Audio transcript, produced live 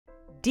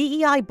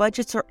DEI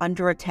budgets are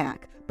under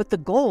attack, but the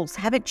goals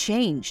haven't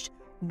changed.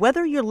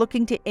 Whether you're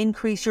looking to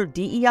increase your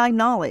DEI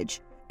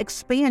knowledge,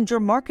 expand your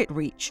market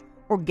reach,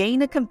 or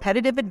gain a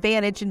competitive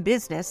advantage in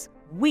business,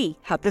 we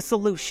have the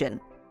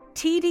solution.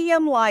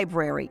 TDM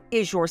Library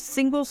is your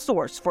single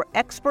source for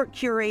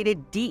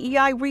expert-curated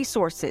DEI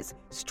resources,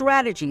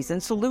 strategies,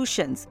 and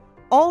solutions,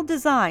 all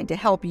designed to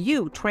help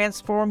you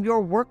transform your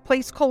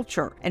workplace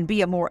culture and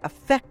be a more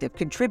effective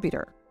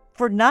contributor.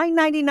 For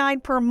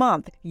 $9.99 per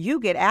month, you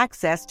get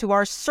access to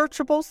our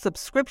searchable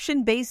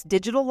subscription-based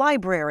digital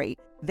library.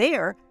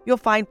 There, you'll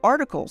find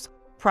articles,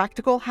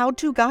 practical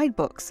how-to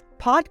guidebooks,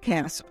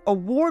 podcasts,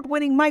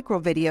 award-winning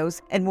microvideos,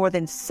 and more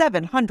than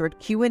 700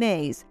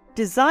 Q&As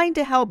designed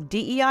to help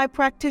DEI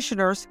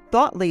practitioners,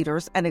 thought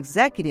leaders, and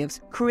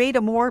executives create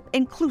a more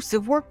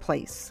inclusive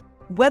workplace.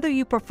 Whether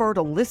you prefer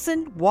to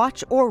listen,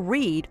 watch, or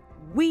read,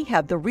 we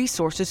have the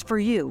resources for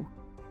you.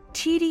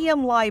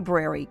 TDM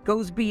Library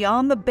goes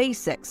beyond the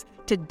basics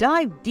to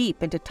dive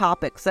deep into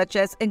topics such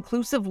as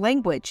inclusive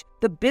language,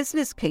 the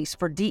business case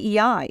for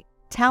DEI,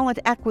 talent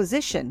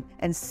acquisition,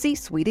 and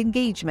C-suite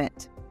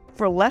engagement.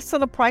 For less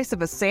than the price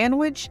of a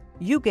sandwich,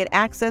 you get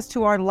access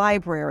to our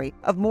library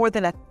of more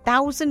than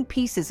 1,000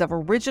 pieces of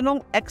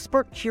original,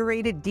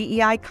 expert-curated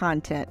DEI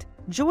content.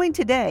 Join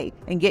today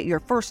and get your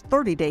first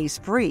 30 days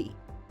free.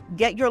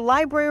 Get your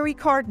library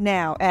card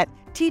now at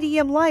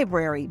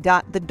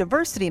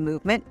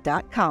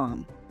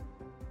tdmlibrary.thediversitymovement.com.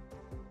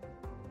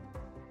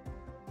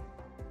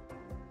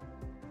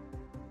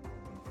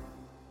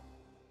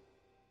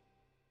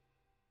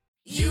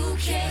 You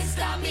can't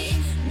stop me,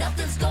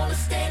 nothing's gonna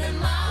stand in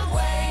my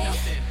way.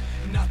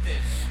 Nothing.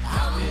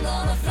 I'm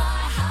gonna fly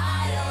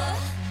higher.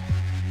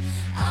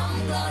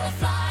 I'm gonna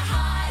fly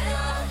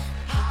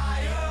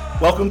higher.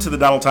 Welcome to the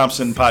Donald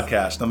Thompson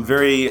podcast. I'm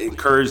very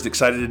encouraged,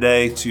 excited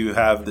today to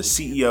have the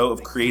CEO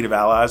of Creative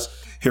Allies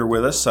here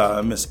with us,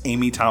 Miss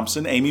Amie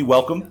Thompson. Amie,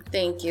 welcome.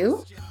 Thank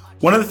you.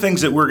 One of the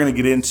things that we're going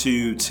to get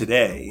into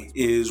today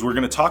is we're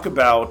going to talk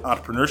about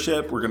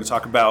entrepreneurship. We're going to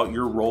talk about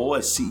your role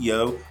as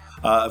CEO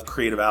of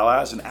Creative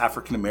Allies, an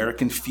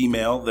African-American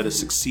female that is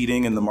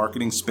succeeding in the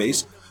marketing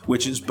space,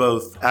 which is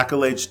both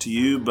accolades to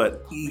you,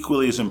 but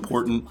equally as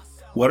important,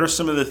 what are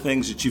some of the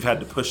things that you've had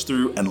to push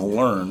through and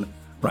learn,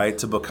 right,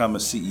 to become a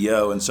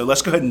CEO? And so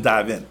let's go ahead and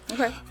dive in.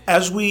 Okay.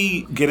 As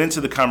we get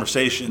into the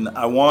conversation,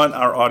 I want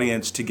our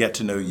audience to get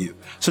to know you.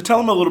 So tell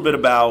them a little bit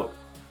about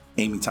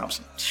Amie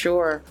Thompson.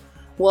 Sure.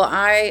 Well,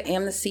 I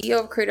am the CEO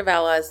of Creative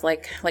Allies.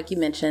 Like you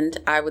mentioned,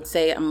 I would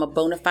say I'm a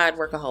bona fide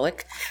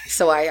workaholic.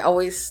 So I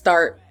always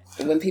start,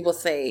 when people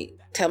say,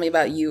 tell me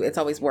about you, it's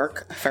always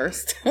work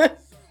first.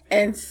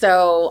 And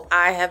so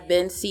I have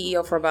been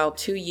CEO for about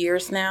 2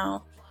 years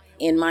now.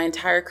 And my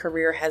entire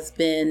career has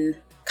been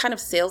kind of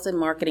sales and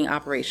marketing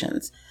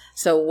operations.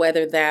 So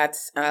whether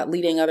that's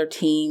leading other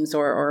teams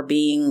or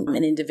being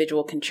an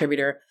individual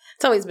contributor,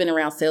 it's always been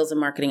around sales and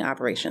marketing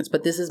operations.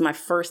 But this is my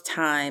first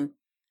time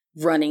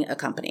running a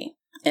company.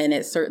 And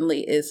it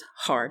certainly is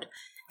hard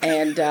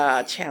and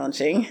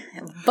challenging,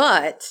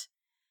 but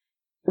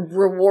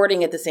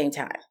rewarding at the same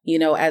time. You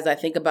know, as I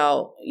think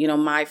about,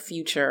 my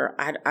future,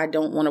 I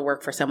don't want to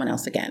work for someone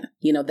else again.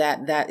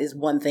 That is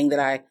one thing that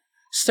I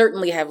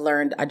certainly have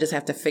learned. I just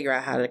have to figure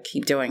out how to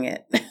keep doing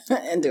it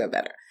and do it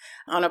better.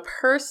 On a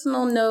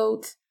personal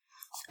note,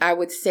 I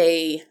would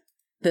say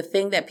the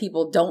thing that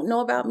people don't know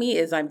about me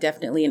is I'm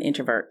definitely an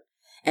introvert.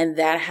 And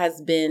that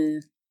has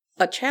been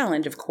a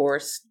challenge, of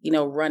course,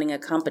 running a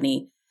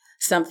company,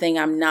 something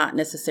I'm not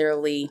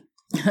necessarily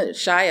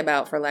shy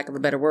about, for lack of a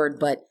better word,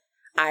 but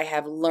I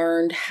have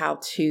learned how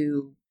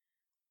to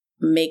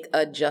make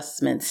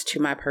adjustments to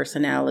my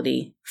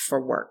personality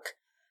for work.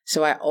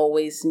 So I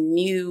always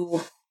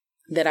knew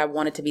that I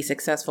wanted to be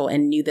successful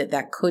and knew that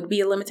that could be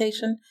a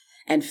limitation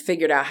and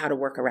figured out how to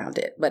work around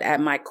it. But at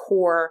my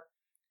core,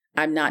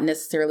 I'm not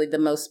necessarily the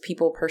most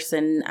people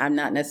person. I'm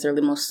not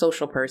necessarily the most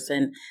social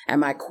person. At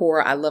my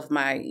core, I love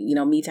my,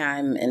 me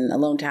time and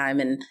alone time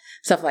and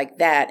stuff like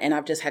that. And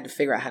I've just had to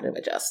figure out how to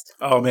adjust.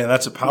 Oh, man,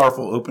 that's a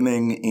powerful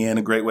opening and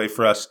a great way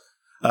for us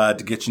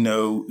to get to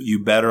know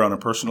you better on a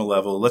personal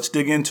level. Let's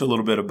dig into a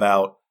little bit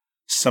about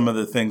some of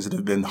the things that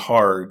have been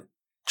hard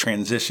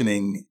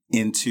transitioning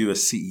into a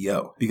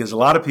CEO, because a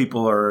lot of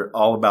people are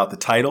all about the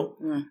title.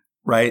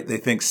 Right? They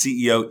think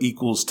CEO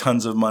equals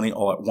tons of money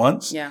all at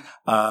once. Yeah.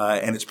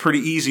 And it's pretty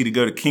easy to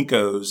go to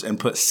Kinko's and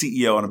put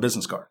CEO on a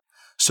business card.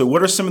 So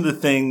what are some of the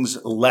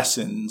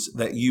lessons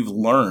that you've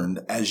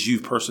learned as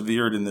you've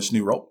persevered in this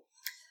new role?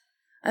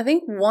 I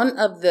think one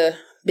of the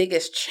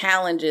biggest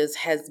challenges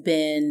has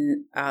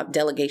been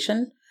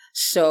delegation.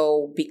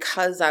 So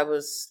because I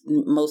was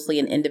mostly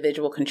an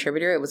individual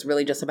contributor, it was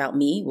really just about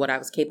me, what I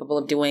was capable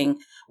of doing,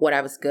 what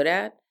I was good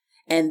at.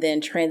 And then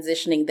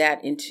transitioning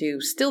that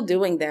into still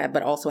doing that,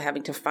 but also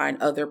having to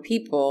find other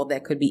people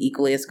that could be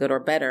equally as good or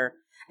better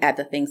at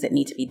the things that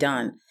need to be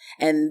done.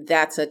 And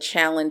that's a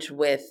challenge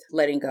with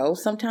letting go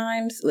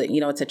sometimes.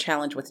 It's a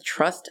challenge with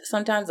trust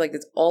sometimes. Like,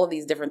 it's all of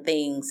these different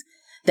things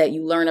that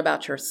you learn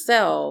about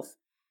yourself.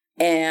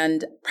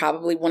 And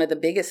probably one of the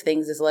biggest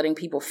things is letting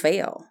people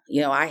fail.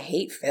 I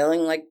hate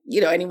failing like,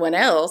 anyone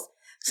else.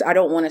 So I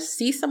don't want to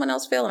see someone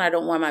else fail, and I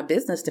don't want my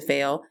business to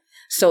fail.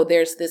 So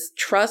there's this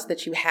trust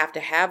that you have to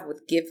have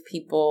with give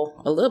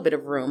people a little bit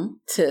of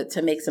room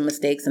to make some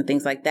mistakes and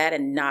things like that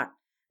and not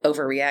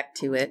overreact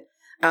to it.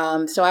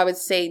 So I would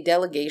say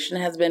delegation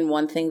has been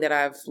one thing that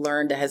I've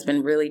learned that has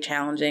been really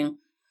challenging.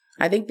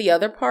 I think the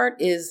other part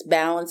is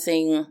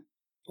balancing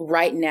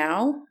right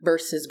now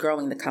versus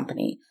growing the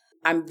company.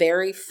 I'm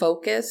very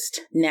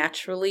focused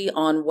naturally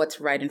on what's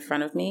right in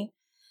front of me.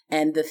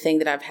 And the thing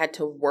that I've had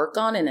to work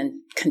on and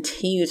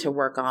continue to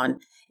work on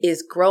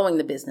is growing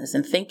the business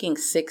and thinking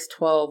 6,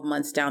 12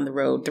 months down the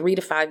road, 3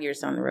 to 5 years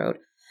down the road.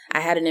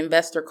 I had an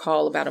investor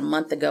call about a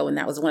month ago, and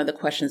that was one of the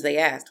questions they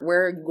asked.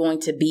 Where are you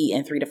going to be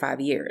in 3 to 5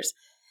 years?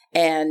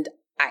 And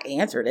I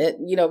answered it,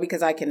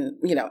 because I can,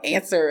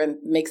 answer and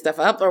make stuff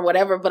up or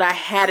whatever, but I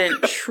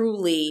hadn't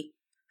truly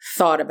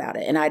thought about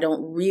it. And I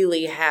don't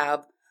really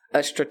have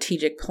a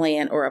strategic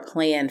plan or a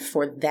plan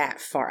for that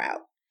far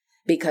out,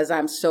 because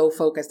I'm so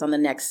focused on the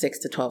next 6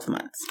 to 12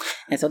 months.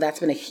 And so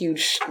that's been a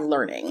huge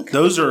learning.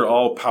 Those are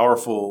all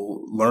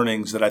powerful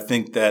learnings that I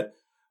think that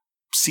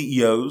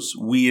CEOs,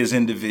 we as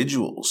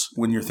individuals,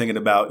 when you're thinking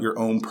about your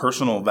own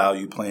personal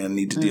value plan,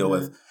 need to deal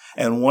with.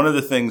 And one of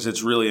the things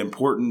that's really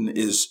important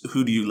is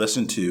who do you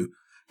listen to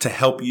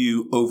help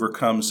you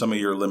overcome some of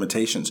your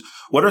limitations?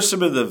 What are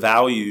some of the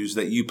values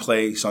that you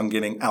place on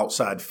getting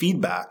outside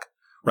feedback,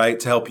 right,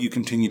 to help you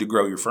continue to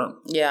grow your firm?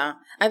 Yeah,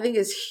 I think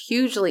it's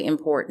hugely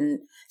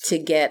important to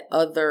get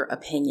other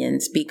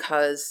opinions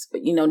because,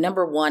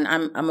 number one,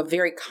 I'm a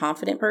very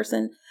confident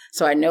person.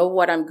 So I know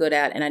what I'm good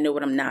at and I know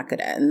what I'm not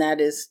good at. And that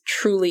is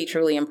truly,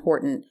 truly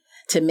important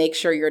to make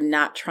sure you're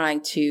not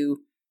trying to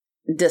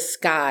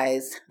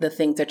disguise the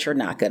things that you're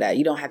not good at.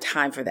 You don't have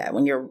time for that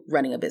when you're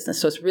running a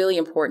business. So it's really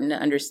important to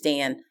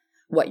understand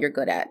what you're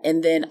good at.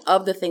 And then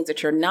of the things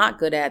that you're not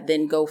good at,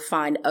 then go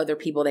find other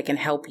people that can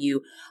help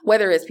you,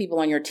 whether it's people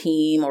on your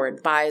team or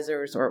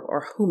advisors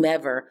or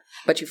whomever,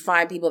 but you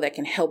find people that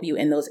can help you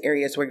in those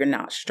areas where you're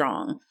not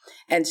strong.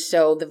 And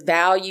so the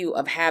value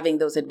of having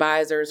those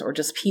advisors or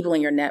just people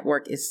in your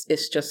network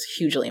is just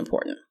hugely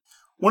important.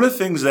 One of the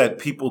things that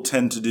people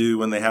tend to do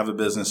when they have a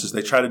business is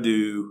they try to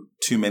do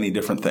too many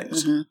different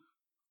things.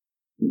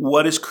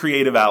 What is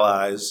Creative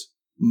Allies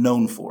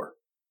known for?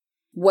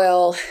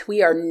 Well,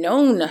 we are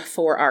known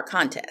for our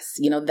contests.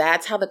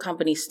 That's how the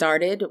company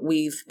started.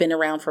 We've been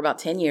around for about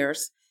 10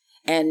 years,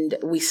 and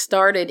we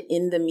started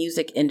in the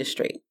music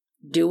industry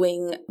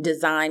doing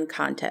design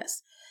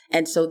contests.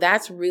 And so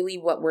that's really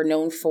what we're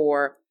known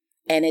for.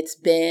 And it's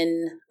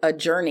been a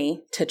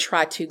journey to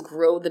try to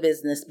grow the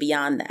business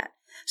beyond that.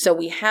 So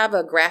we have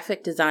a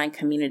graphic design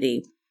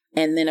community.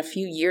 And then a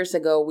few years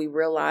ago, we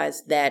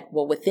realized that,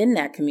 within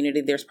that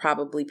community, there's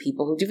probably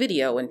people who do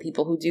video and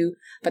people who do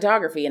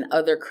photography and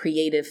other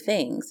creative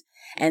things.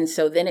 And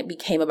so then it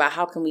became about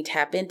how can we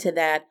tap into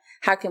that?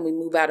 How can we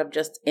move out of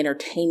just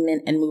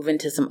entertainment and move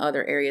into some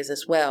other areas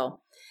as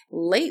well?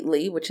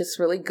 Lately, which is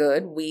really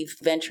good, we've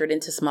ventured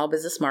into small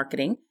business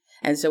marketing.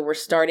 And so we're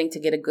starting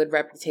to get a good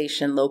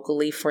reputation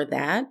locally for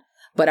that.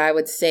 But I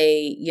would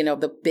say,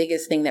 the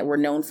biggest thing that we're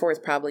known for is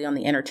probably on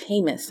the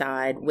entertainment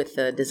side with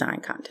the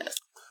design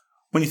contest.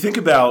 When you think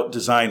about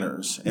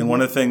designers, and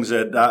one of the things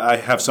that I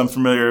have some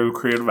familiarity with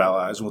Creative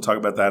Allies, and we'll talk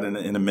about that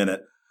in a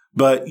minute,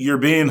 but you're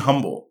being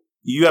humble.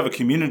 You have a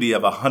community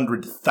of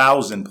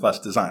 100,000 plus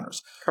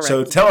designers. Correct.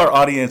 So tell our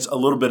audience a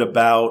little bit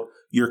about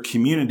your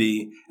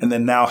community and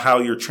then now how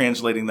you're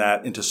translating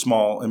that into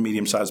small and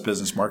medium-sized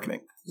business marketing.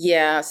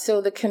 Yeah,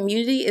 so the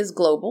community is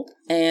global,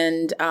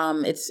 and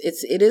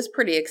it is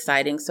pretty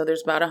exciting. So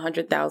there's about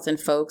 100,000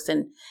 folks,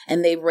 and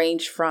they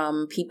range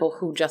from people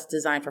who just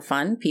design for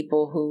fun,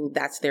 people who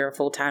that's their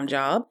full-time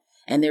job,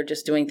 and they're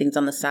just doing things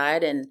on the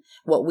side. And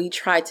what we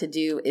try to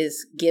do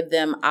is give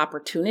them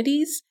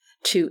opportunities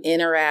to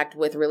interact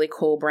with really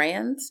cool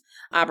brands,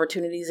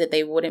 opportunities that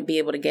they wouldn't be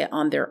able to get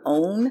on their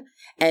own.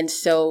 And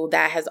so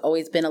that has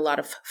always been a lot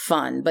of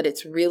fun, but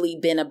it's really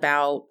been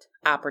about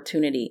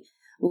opportunity.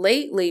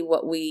 Lately,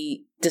 what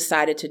we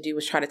decided to do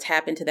was try to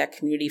tap into that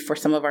community for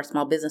some of our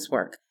small business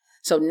work.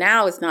 So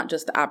now it's not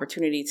just the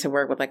opportunity to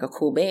work with like a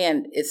cool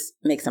band, it's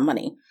make some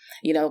money,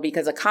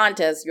 because a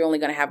contest, you're only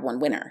going to have one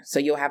winner. So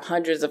you'll have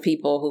hundreds of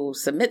people who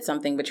submit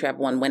something, but you have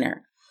one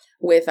winner.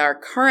 With our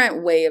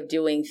current way of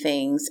doing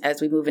things,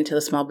 as we move into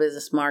the small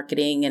business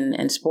marketing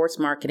and sports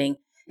marketing,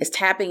 is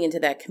tapping into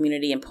that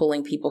community and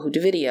pulling people who do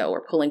video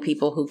or pulling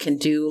people who can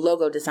do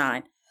logo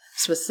design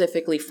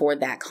specifically for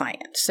that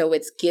client. So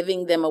it's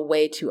giving them a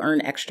way to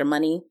earn extra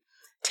money,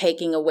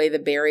 taking away the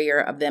barrier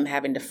of them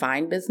having to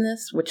find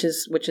business, which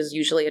is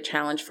usually a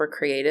challenge for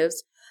creatives.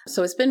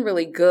 So it's been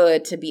really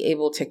good to be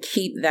able to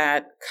keep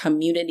that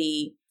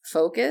community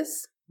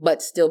focus,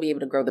 but still be able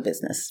to grow the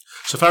business.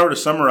 So if I were to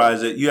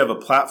summarize it, you have a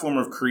platform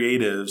of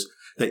creatives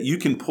that you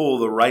can pull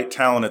the right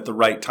talent at the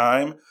right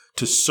time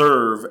to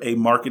serve a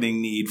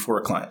marketing need for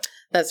a client.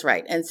 That's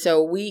right. And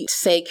so we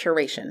say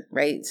curation,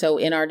 right? So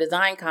in our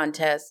design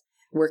contest,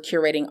 we're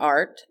curating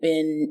art.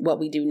 In what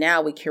we do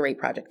now, we curate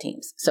project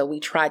teams. So we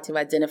try to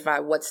identify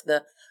what's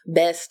the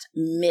best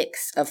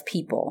mix of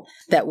people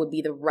that would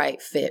be the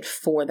right fit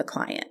for the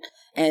client.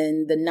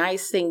 And the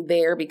nice thing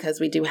there,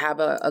 because we do have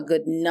a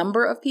good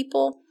number of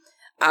people,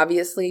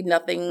 obviously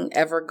nothing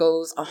ever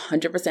goes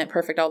 100%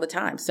 perfect all the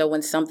time. So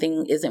when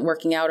something isn't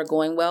working out or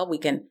going well, we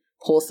can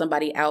pull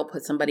somebody out,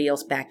 put somebody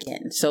else back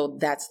in. So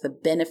that's the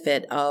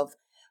benefit of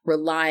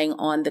relying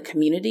on the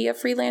community of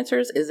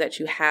freelancers, is that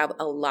you have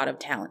a lot of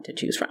talent to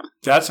choose from.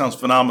 That sounds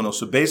phenomenal.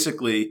 So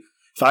basically,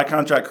 if I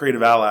contract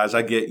Creative Allies,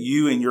 I get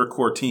you and your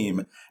core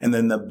team, and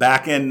then the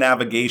back end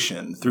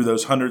navigation through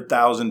those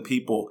 100,000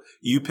 people.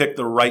 You pick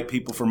the right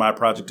people for my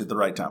project at the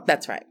right time.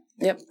 That's right.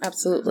 Yep,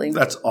 absolutely.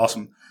 That's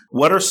awesome.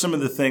 What are some of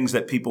the things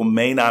that people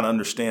may not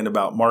understand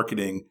about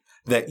marketing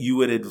that you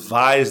would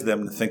advise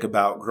them to think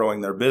about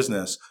growing their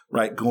business,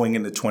 right, going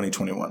into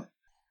 2021?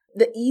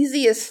 The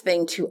easiest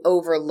thing to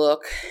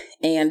overlook,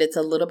 and it's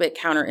a little bit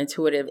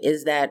counterintuitive,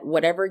 is that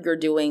whatever you're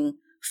doing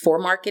for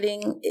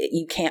marketing,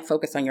 you can't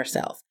focus on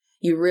yourself.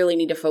 You really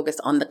need to focus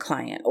on the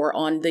client or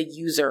on the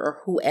user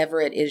or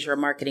whoever it is you're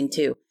marketing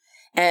to.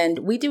 And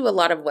we do a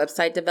lot of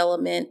website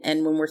development.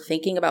 And when we're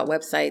thinking about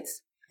websites,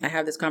 I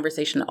have this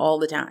conversation all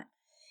the time.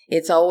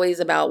 It's always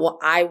about, well,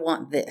 I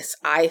want this.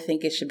 I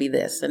think it should be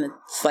this. And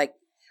it's like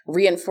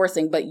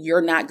reinforcing, but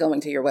you're not going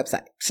to your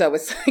website. So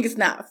it's like, it's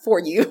not for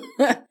you.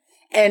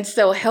 And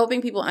so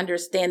helping people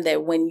understand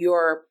that when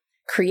you're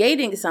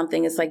creating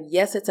something, it's like,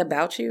 yes, it's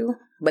about you,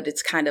 but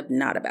it's kind of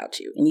not about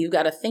you. And you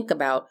got to think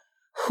about,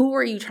 who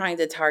are you trying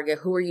to target?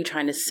 Who are you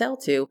trying to sell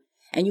to?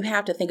 And you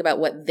have to think about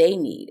what they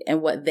need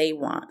and what they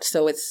want.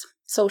 So it's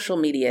social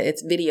media,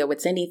 it's video,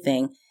 it's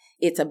anything.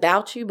 It's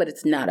about you, but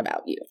it's not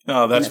about you.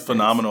 Oh, that's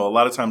phenomenal. A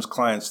lot of times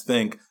clients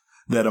think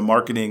that a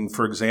marketing,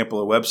 for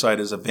example, a website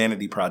is a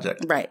vanity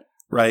project. Right.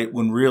 Right.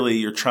 When really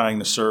you're trying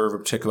to serve a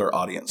particular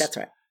audience. That's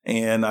right.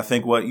 And I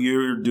think what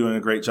you're doing a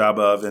great job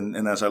of, and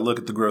as I look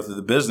at the growth of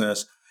the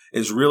business,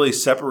 is really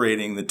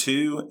separating the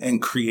two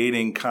and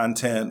creating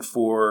content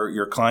for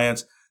your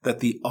clients that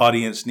the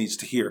audience needs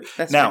to hear.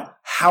 That's now, right.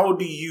 How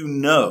do you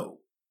know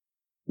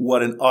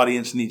what an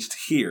audience needs to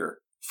hear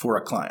for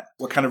a client?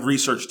 What kind of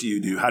research do you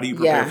do? How do you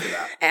prepare for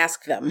that?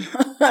 Ask them.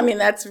 I mean,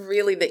 that's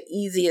really the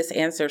easiest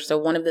answer. So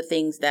one of the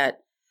things that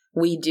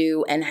we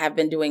do and have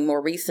been doing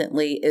more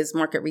recently is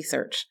market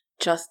research.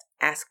 Just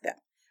ask them,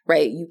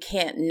 right? You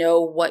can't know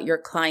what your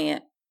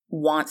client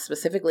wants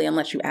specifically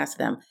unless you ask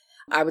them.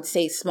 I would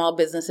say small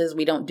businesses,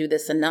 we don't do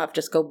this enough.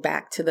 Just go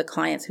back to the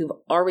clients who've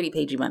already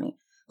paid you money,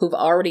 who've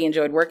already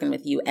enjoyed working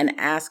with you, and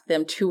ask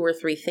them 2 or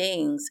 3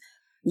 things.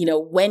 You know,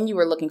 when you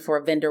were looking for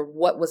a vendor,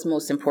 what was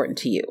most important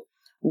to you?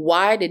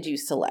 Why did you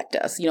select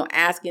us? You know,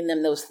 asking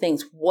them those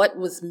things. What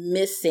was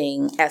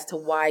missing as to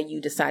why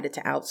you decided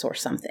to outsource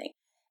something?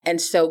 And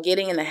so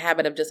getting in the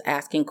habit of just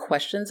asking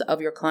questions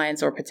of your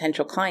clients or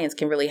potential clients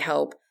can really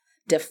help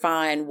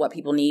define what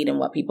people need and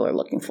what people are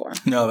looking for.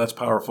 No, that's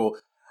powerful.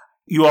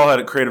 You all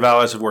at Creative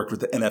Allies have worked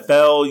with the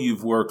NFL.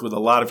 You've worked with a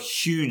lot of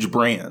huge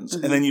brands.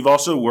 Mm-hmm. And then you've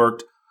also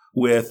worked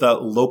with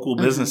local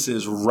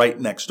businesses right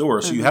next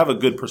door. So you have a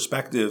good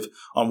perspective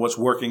on what's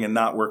working and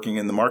not working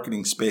in the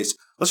marketing space.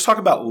 Let's talk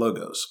about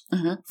logos,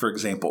 for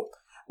example.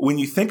 When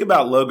you think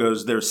about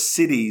logos, there's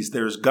cities,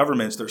 there's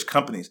governments, there's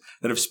companies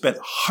that have spent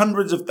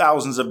hundreds of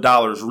thousands of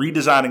dollars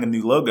redesigning a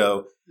new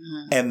logo,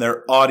 and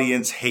their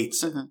audience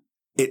hates it.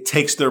 It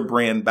takes their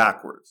brand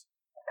backwards.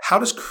 How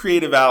does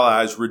Creative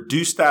Allies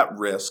reduce that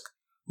risk,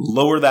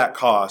 lower that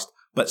cost,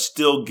 but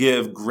still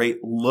give great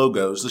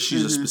logos? Let's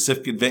use a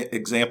specific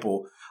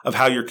example of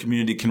how your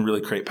community can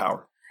really create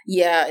power.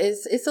 Yeah,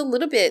 it's a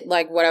little bit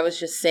like what I was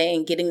just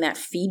saying, getting that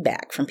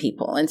feedback from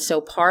people. And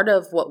so part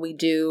of what we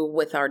do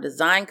with our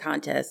design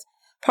contest,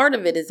 part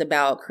of it is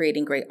about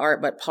creating great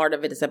art, but part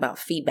of it is about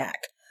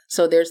feedback.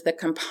 So there's the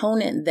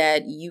component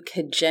that you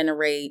could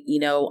generate,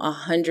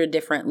 100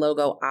 different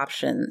logo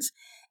options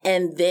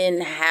and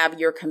then have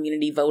your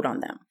community vote on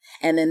them.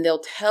 And then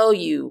they'll tell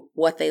you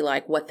what they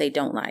like, what they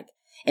don't like.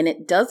 And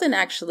it doesn't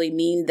actually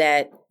mean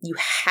that you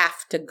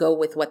have to go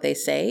with what they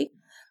say,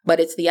 but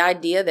it's the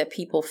idea that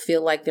people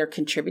feel like they're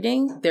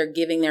contributing, they're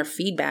giving their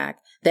feedback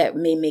that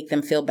may make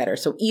them feel better.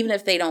 So even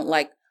if they don't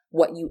like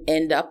what you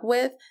end up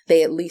with,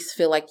 they at least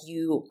feel like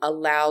you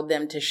allowed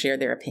them to share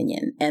their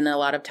opinion. And a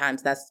lot of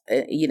times that's,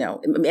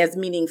 as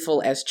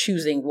meaningful as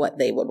choosing what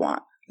they would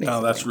want. Basically.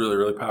 Oh, that's really,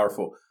 really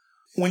powerful.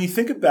 When you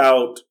think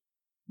about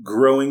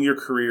growing your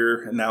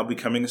career and now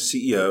becoming a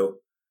CEO,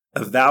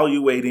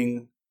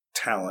 evaluating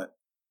talent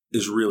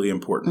is really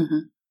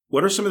important.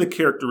 What are some of the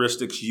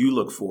characteristics you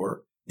look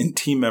for in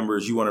team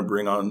members you want to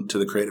bring on to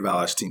the Creative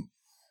Allies team?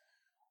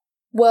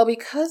 Well,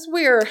 because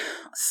we're a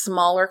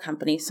smaller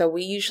company, so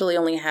we usually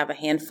only have a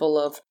handful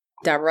of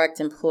direct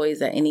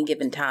employees at any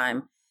given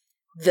time.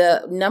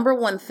 The number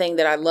one thing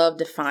that I love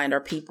to find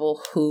are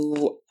people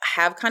who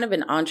have kind of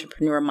an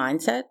entrepreneur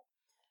mindset,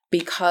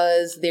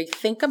 because they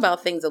think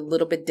about things a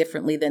little bit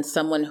differently than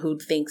someone who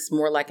thinks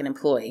more like an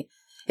employee.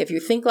 If you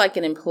think like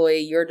an employee,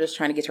 you're just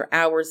trying to get your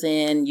hours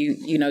in,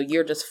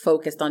 you're just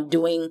focused on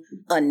doing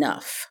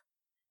enough.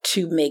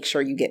 to make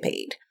sure you get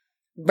paid.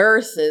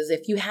 Versus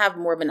if you have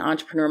more of an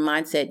entrepreneur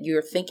mindset,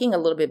 you're thinking a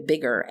little bit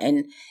bigger,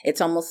 and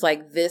it's almost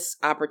like this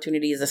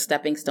opportunity is a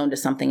stepping stone to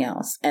something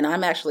else. And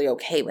I'm actually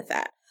okay with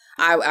that.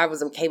 I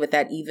was okay with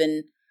that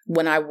even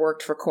when I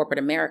worked for corporate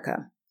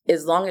America.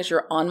 As long as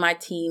you're on my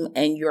team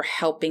and you're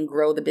helping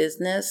grow the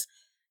business,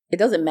 it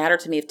doesn't matter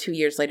to me if 2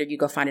 years later you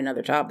go find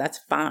another job. That's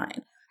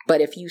fine.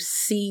 But if you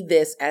see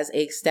this as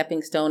a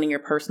stepping stone in your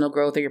personal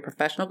growth or your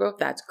professional growth,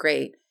 that's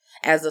great.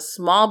 As a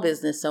small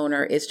business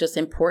owner, it's just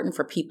important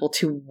for people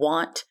to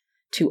want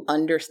to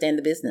understand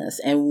the business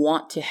and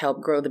want to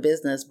help grow the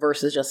business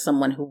versus just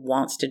someone who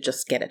wants to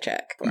just get a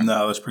check.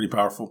 No, that's pretty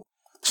powerful.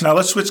 So now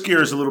let's switch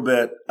gears a little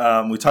bit.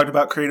 We talked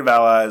about Creative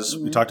Allies.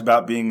 We talked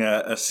about being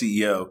a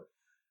CEO.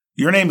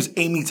 Your name's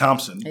Amie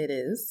Thompson. It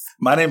is.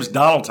 My name's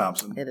Donald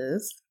Thompson. It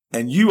is.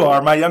 And you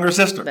are my younger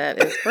sister.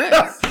 That is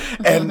correct.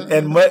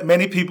 and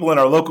many people in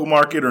our local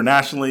market or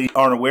nationally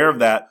aren't aware of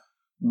that.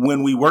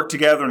 When we work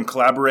together and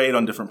collaborate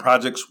on different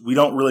projects, we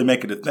don't really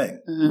make it a thing,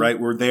 right?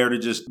 We're there to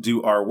just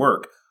do our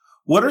work.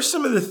 What are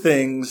some of the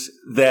things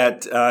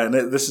that, and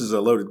this is a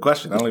loaded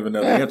question, I don't even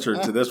know the answer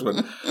to this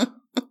one.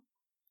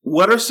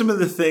 What are some of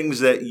the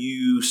things that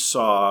you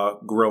saw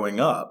growing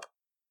up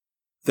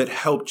that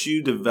helped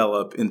you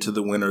develop into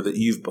the winner that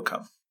you've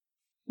become?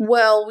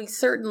 Well, we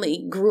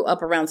certainly grew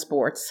up around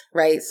sports,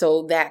 right?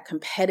 So that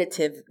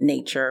competitive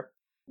nature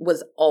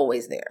was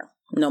always there,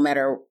 no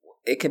matter,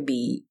 it could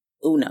be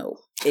Uno,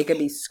 it could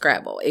be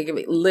Scrabble, it could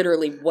be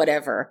literally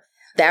whatever.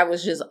 That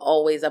was just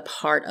always a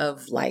part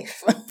of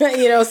life,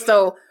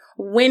 so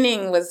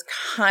winning was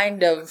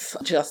kind of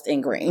just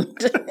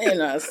ingrained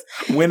in us.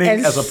 Winning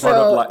as a part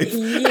of life.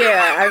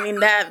 Yeah, I mean,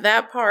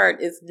 that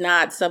part is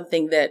not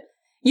something that,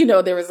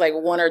 there was like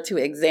one or two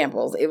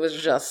examples. It was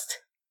just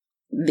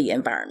the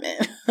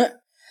environment.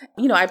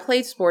 I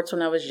played sports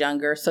when I was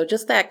younger. So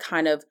just that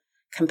kind of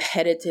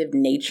competitive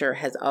nature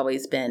has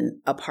always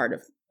been a part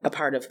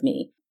of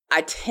me.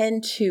 I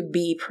tend to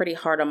be pretty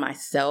hard on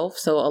myself.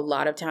 So a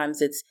lot of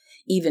times it's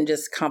even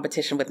just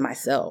competition with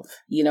myself,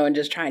 and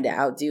just trying to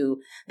outdo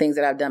things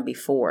that I've done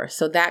before.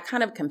 So that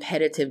kind of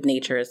competitive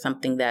nature is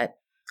something that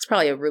is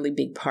probably a really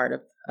big part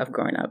of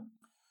growing up.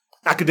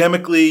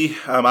 Academically,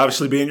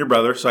 obviously being your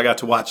brother, so I got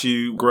to watch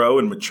you grow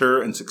and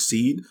mature and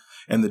succeed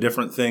and the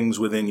different things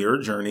within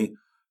your journey.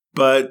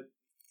 But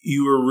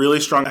you were really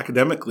strong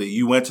academically.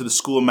 You went to the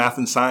School of Math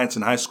and Science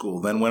in high school,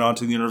 then went on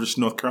to the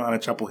University of North Carolina,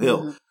 Chapel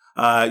Hill.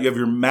 You have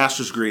your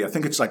master's degree. I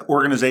think it's like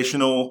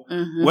organizational.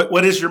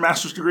 What is your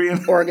master's degree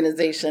in?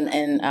 Organization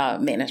and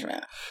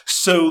management.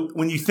 So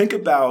when you think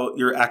about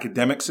your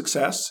academic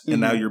success and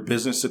now your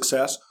business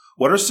success,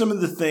 what are some of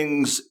the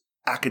things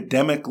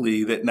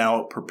academically that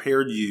now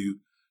prepared you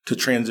to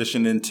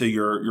transition into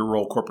your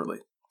role corporately?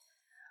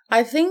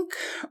 I think,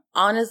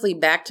 honestly,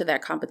 back to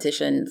that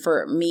competition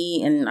for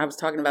me, and I was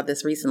talking about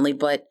this recently,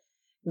 but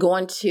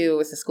going to,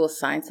 it's the School of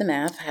Science and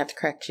Math. I have to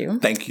correct you.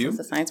 Thank you. It's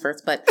the science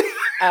first, but,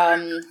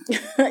 going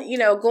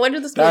to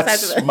the School of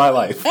Science and Math. That's my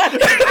life.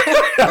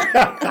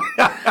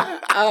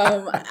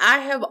 I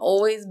have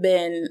always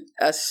been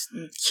a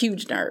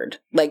huge nerd,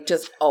 like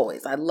just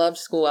always. I loved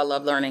school. I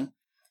loved learning,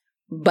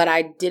 but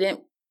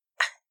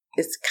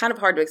it's kind of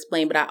hard to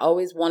explain, but I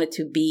always wanted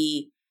to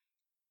be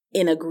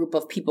in a group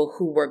of people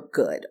who were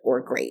good or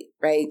great,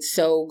 right?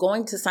 So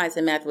going to science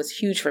and math was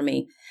huge for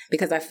me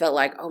because I felt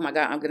like, oh my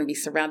God, I'm going to be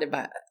surrounded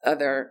by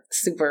other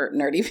super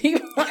nerdy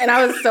people. And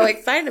I was so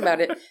excited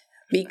about it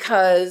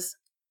because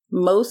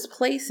most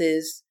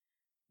places,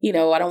 I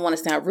don't want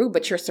to sound rude,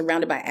 but you're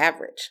surrounded by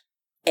average.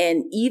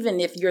 And even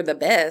if you're the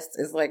best,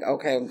 it's like,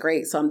 okay,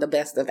 great. So I'm the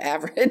best of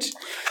average.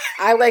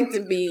 I like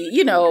to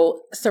be,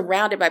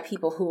 surrounded by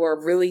people who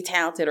are really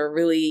talented or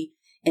really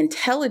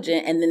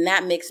intelligent. And then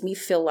that makes me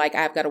feel like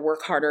I've got to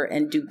work harder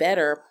and do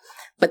better.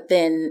 But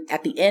then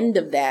at the end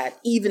of that,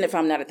 even if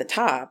I'm not at the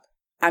top,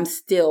 I'm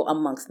still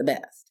amongst the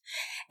best.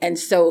 And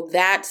so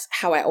that's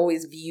how I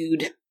always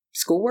viewed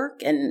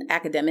schoolwork and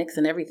academics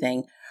and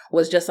everything,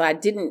 was just I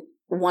didn't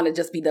want to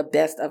just be the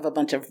best of a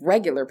bunch of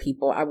regular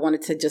people. I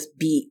wanted to just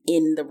be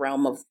in the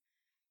realm of,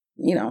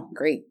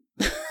 great.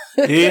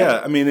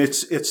 Yeah. I mean,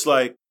 it's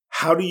like,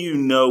 how do you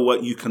know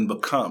what you can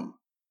become?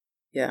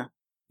 Yeah.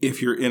 If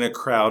you're in a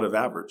crowd of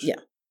average.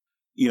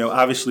 Yeah.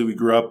 Obviously we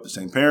grew up with the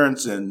same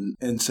parents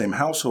and same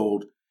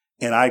household,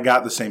 and I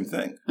got the same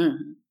thing,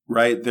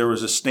 right? There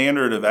was a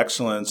standard of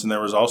excellence, and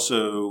there was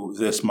also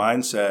this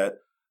mindset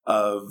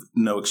of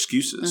no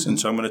excuses. And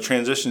so I'm going to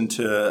transition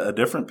to a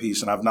different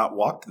piece, and I've not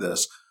walked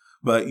this,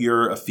 but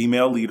you're a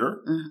female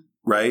leader,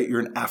 right? You're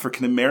an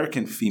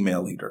African-American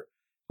female leader.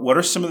 What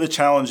are some of the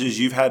challenges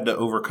you've had to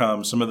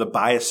overcome, some of the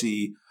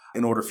biases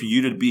in order for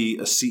you to be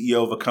a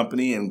CEO of a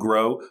company and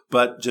grow,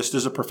 but just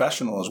as a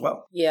professional as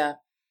well? Yeah.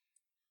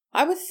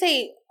 I would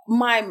say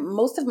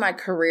most of my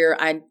career,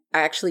 I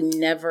actually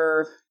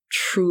never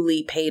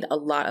truly paid a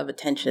lot of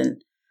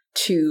attention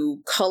to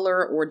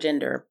color or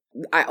gender.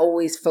 I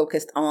always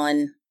focused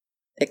on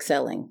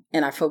excelling,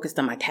 and I focused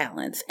on my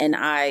talents, and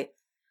I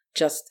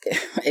just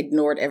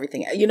ignored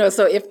everything.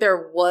 So if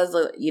there was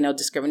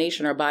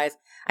discrimination or bias,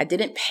 I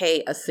didn't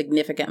pay a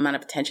significant amount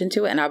of attention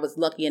to it. And I was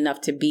lucky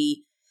enough to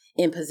be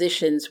in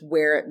positions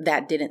where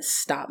that didn't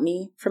stop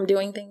me from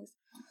doing things.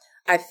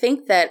 I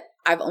think that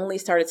I've only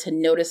started to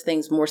notice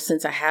things more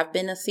since I have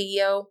been a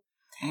CEO.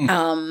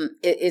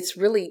 It's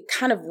really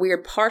kind of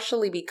weird,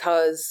 partially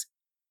because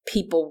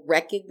people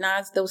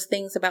recognize those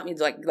things about me.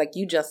 Like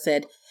you just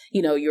said,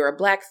 you're a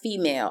Black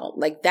female.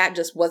 Like that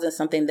just wasn't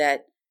something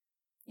that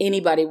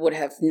anybody would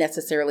have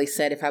necessarily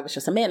said if I was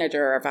just a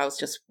manager or if I was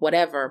just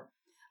whatever.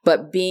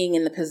 But being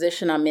in the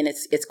position I'm in,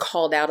 it's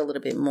called out a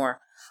little bit more.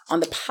 On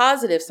the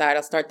positive side,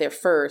 I'll start there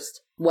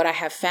first. What I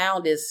have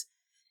found is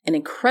an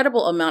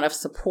incredible amount of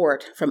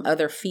support from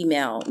other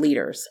female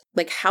leaders,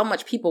 like how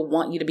much people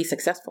want you to be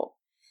successful.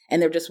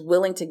 And they're just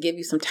willing to give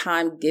you some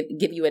time,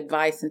 give you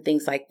advice and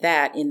things like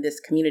that in this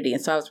community.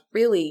 And so I was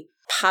really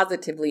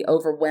positively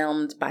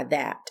overwhelmed by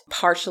that,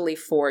 partially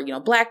for,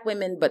 Black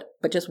women, but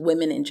just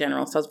women in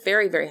general. So I was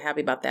very, very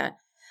happy about that.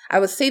 I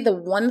would say the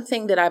one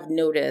thing that I've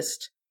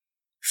noticed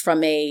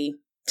from a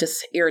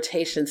just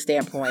irritation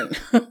standpoint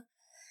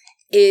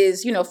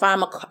is, if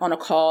I'm on a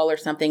call or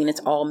something and it's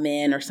all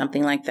men or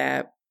something like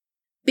that,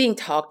 being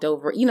talked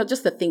over,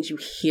 just the things you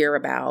hear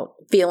about,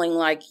 feeling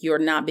like you're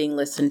not being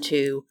listened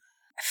to,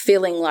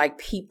 feeling like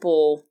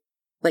people,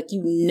 like,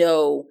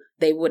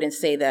 they wouldn't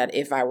say that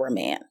if I were a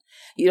man,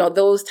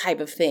 those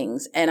type of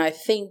things. And I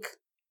think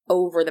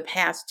over the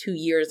past 2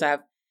 years,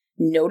 I've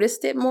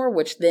noticed it more,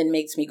 which then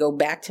makes me go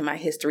back to my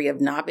history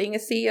of not being a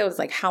CEO. It's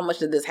like, how much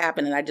did this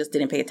happen? And I just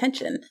didn't pay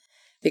attention,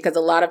 because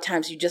a lot of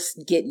times you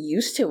just get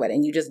used to it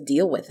and you just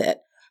deal with it.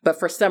 But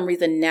for some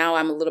reason now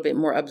I'm a little bit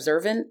more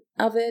observant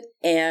of it.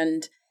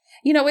 And,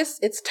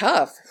 it's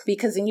tough,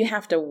 because then you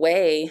have to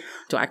weigh,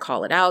 do I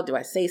call it out? Do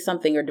I say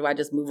something, or do I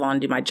just move on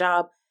and do my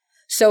job?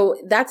 So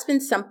that's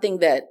been something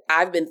that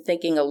I've been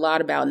thinking a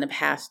lot about in the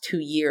past 2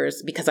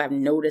 years, because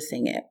I'm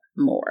noticing it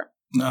more.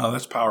 No,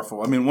 that's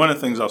powerful. I mean, one of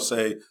the things I'll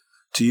say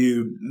to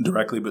you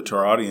directly, but to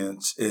our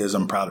audience, is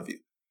I'm proud of you.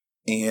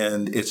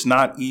 And it's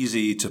not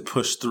easy to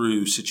push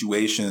through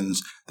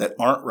situations that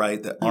aren't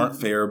right, that aren't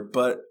fair,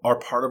 but are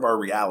part of our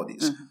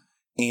realities. Mm-hmm.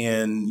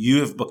 And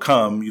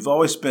you've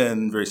always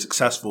been very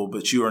successful,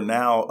 but you are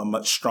now a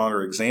much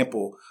stronger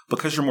example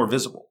because you're more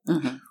visible,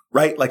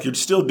 right? Like, you're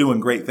still doing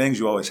great things,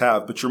 you always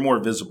have, but you're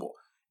more visible.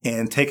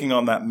 And taking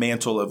on that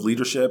mantle of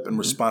leadership and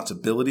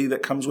responsibility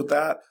that comes with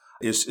that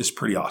is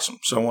pretty awesome.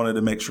 So I wanted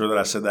to make sure that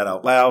I said that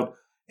out loud.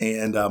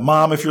 And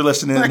Mom, if you're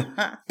listening,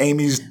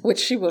 Amie's which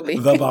she will be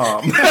the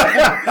bomb.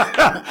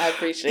 I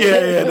appreciate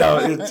it. No,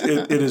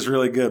 it is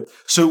really good.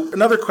 So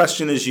another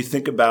question is, you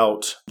think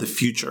about the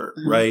future,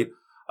 right?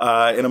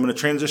 And I'm going to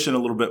transition a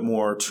little bit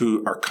more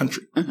to our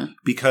country,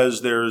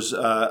 because there's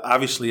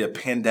obviously a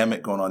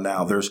pandemic going on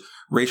now. There's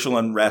racial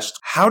unrest.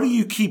 How do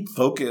you keep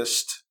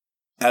focused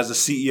as a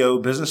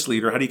CEO, business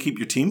leader? How do you keep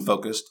your team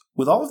focused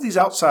with all of these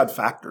outside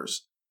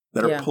factors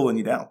that are pulling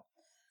you down?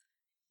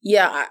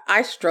 Yeah,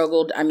 I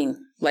struggled. I mean,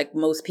 like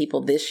most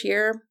people this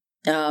year,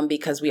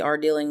 because we are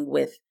dealing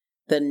with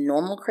the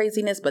normal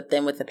craziness, but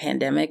then with the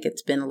pandemic,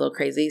 it's been a little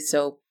crazy.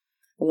 So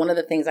one of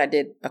the things I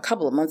did a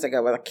couple of months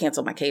ago was I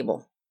canceled my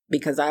cable,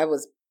 because I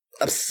was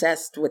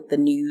obsessed with the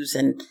news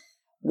and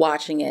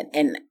watching it.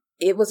 And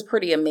it was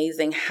pretty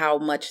amazing how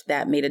much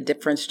that made a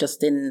difference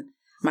just in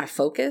my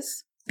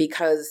focus,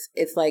 because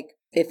it's like,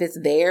 if it's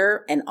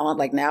there and on,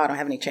 like now I don't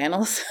have any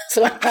channels.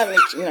 So I don't have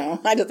any,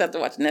 I just have to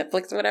watch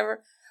Netflix or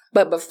whatever.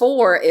 But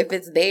before, if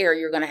it's there,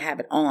 you're going to have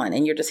it on,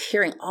 and you're just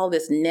hearing all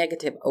this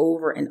negative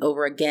over and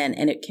over again.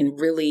 And it can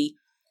really,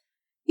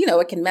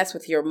 it can mess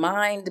with your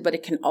mind, but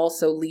it can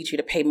also lead you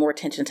to pay more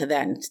attention to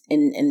that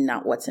and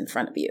not what's in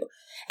front of you.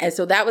 And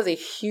so that was a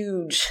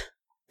huge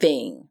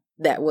thing.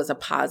 That was a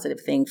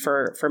positive thing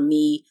for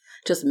me,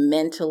 just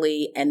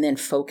mentally, and then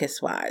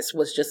focus wise,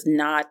 was just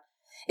not,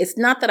 it's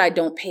not that I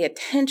don't pay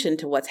attention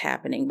to what's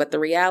happening, but the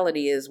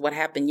reality is what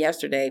happened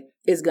yesterday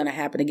is going to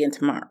happen again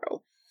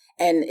tomorrow.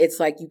 And it's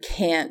like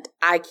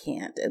I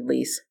can't at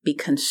least be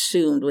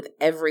consumed with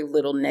every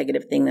little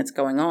negative thing that's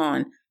going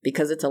on,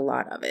 because it's a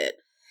lot of it.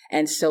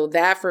 And so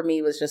that for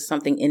me was just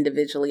something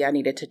individually I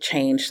needed to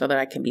change so that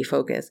I can be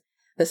focused.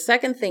 The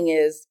second thing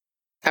is,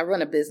 I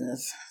run a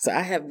business, so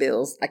I have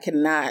bills. I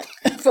cannot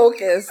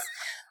focus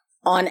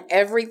on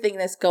everything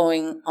that's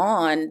going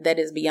on that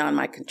is beyond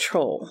my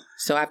control.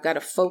 So I've got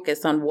to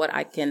focus on what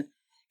I can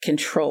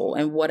control.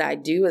 And what I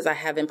do is I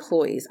have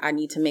employees. I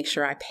need to make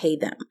sure I pay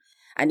them.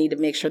 I need to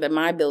make sure that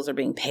my bills are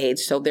being paid.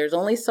 So there's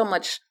only so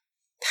much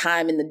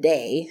time in the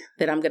day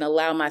that I'm going to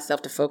allow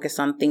myself to focus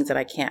on things that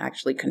I can't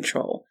actually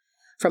control.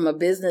 From a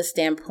business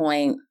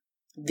standpoint,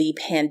 the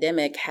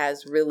pandemic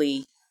has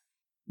really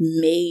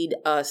made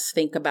us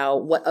think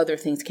about what other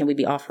things can we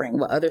be offering?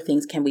 What other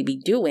things can we be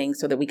doing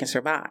so that we can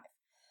survive?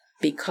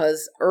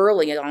 Because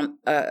early on,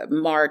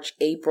 March,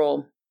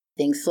 April,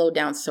 things slowed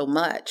down so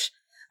much.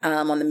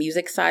 On the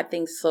music side,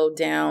 things slowed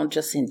down.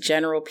 Just in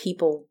general,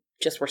 people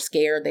just were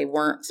scared. They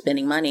weren't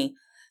spending money.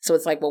 So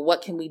it's like, well,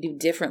 what can we do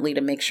differently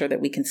to make sure that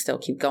we can still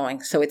keep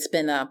going? So it's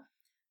been an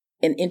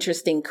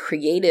interesting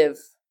creative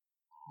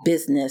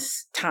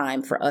business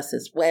time for us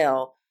as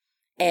well.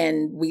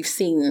 And we've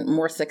seen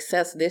more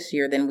success this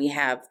year than we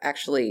have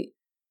actually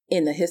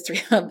in the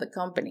history of the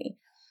company,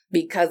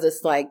 because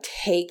it's like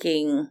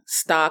taking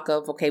stock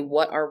of, okay,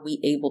 what are we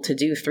able to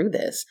do through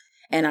this?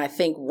 And I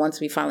think once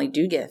we finally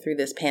do get through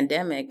this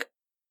pandemic,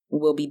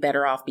 we'll be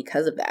better off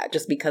because of that,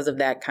 just because of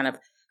that kind of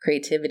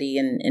creativity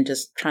and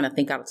just trying to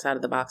think outside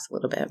of the box a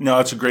little bit. No,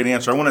 that's a great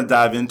answer. I want to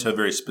dive into a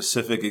very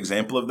specific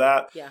example of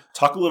that. Yeah.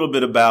 Talk a little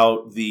bit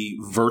about the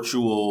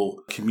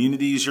virtual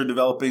communities you're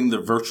developing,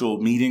 the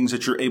virtual meetings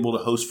that you're able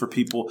to host for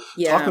people.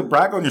 Yeah.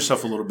 Brag on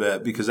yourself a little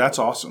bit, because that's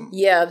awesome.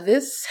 Yeah,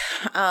 this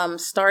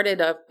started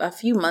a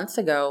few months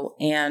ago,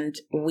 and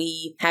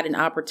we had an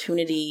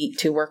opportunity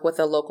to work with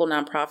a local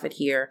nonprofit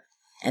here,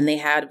 and they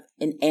had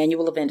an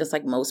annual event just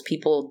like most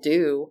people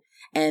do.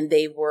 And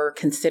they were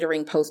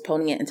considering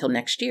postponing it until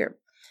next year.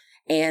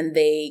 And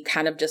they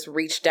kind of just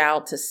reached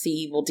out to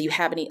see, well, do you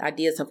have any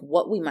ideas of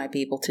what we might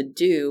be able to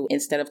do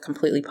instead of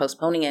completely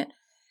postponing it?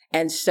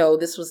 And so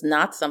this was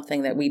not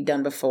something that we'd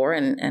done before.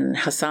 And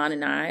Hassan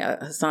and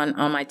Hassan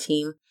on my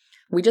team,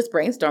 we just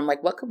brainstormed,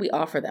 like, what could we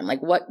offer them?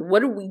 Like, what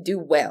do we do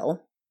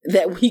well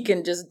that we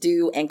can just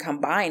do and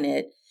combine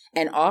it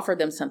and offer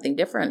them something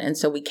different? And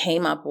so we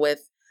came up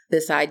with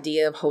this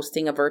idea of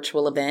hosting a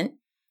virtual event.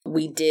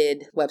 We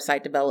did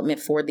website development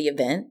for the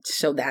event.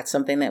 So that's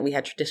something that we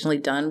had traditionally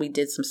done. We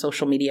did some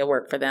social media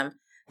work for them.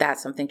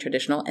 That's something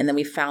traditional. And then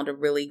we found a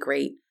really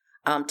great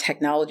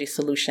technology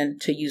solution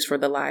to use for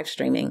the live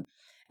streaming.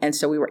 And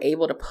so we were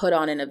able to put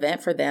on an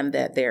event for them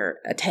that their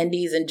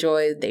attendees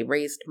enjoyed. They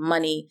raised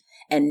money.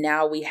 And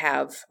now we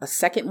have a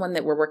second one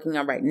that we're working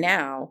on right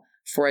now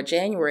for a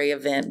January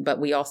event,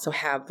 but we also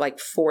have like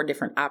 4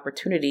 different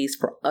opportunities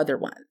for other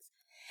ones.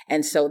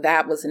 And so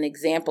that was an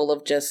example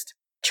of just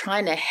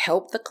trying to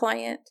help the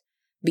client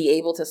be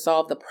able to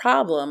solve the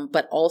problem,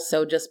 but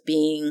also just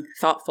being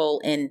thoughtful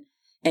and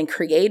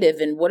creative.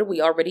 And what do we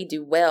already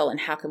do well? And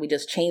how can we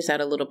just change that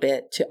a little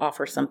bit to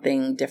offer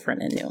something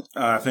different and new?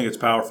 I think it's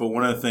powerful.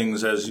 One of the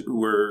things, as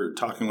we're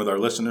talking with our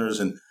listeners,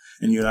 and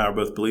you and I are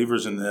both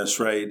believers in this,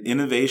 right?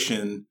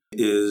 Innovation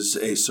is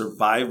a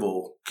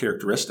survival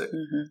characteristic,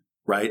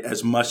 right?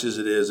 As much as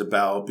it is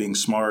about being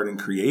smart and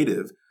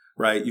creative.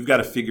 Right? You've got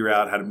to figure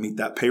out how to meet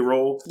that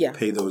payroll,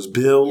 pay those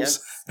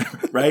bills,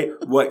 right?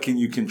 What can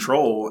you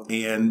control?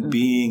 And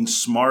being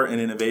smart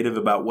and innovative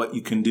about what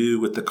you can do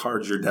with the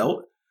cards you're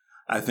dealt,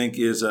 I think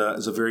is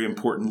a very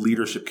important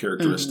leadership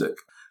characteristic.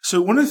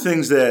 So one of the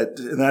things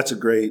and that's a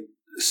great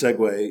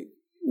segue,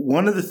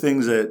 one of the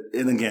things that,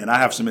 and again, I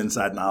have some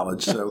inside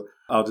knowledge, so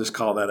I'll just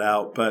call that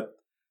out, but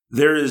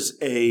there is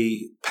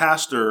a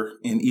pastor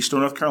in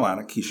Eastern North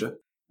Carolina, Keisha,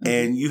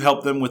 and you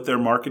help them with their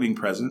marketing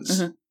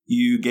presence.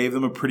 You gave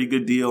them a pretty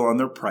good deal on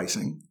their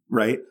pricing,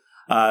 right?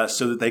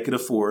 So that they could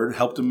afford,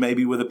 helped them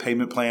maybe with a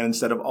payment plan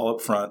instead of all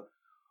up front.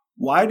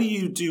 Why do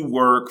you do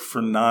work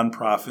for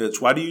nonprofits?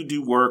 Why do you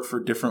do work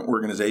for different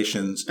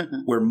organizations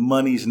where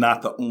money's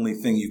not the only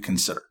thing you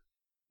consider?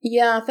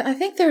 Yeah, I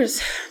think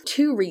there's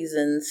 2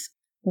 reasons.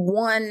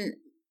 One,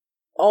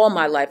 all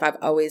my life, I've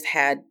always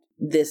had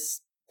this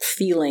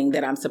feeling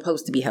that I'm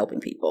supposed to be helping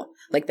people.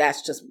 Like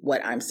that's just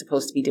what I'm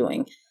supposed to be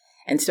doing.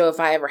 And so if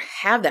I ever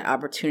have that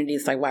opportunity,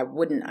 it's like, why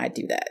wouldn't I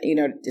do that? You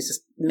know, it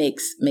just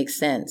makes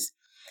sense.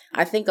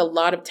 I think a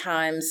lot of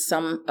times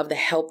some of the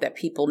help that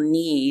people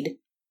need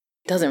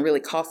doesn't really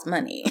cost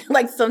money.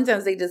 Like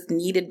sometimes they just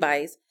need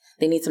advice.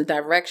 They need some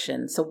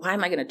direction. So why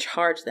am I going to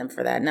charge them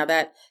for that? Now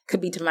that could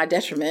be to my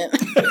detriment,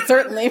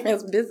 certainly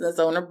as a business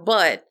owner,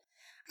 but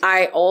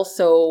I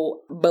also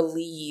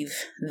believe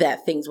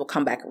that things will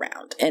come back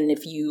around. And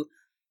if you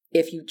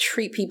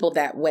treat people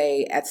that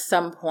way, at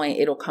some point,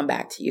 it'll come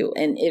back to you.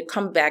 And it'll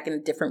come back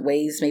in different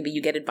ways. Maybe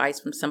you get advice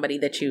from somebody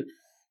that you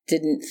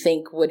didn't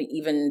think would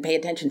even pay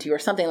attention to you or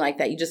something like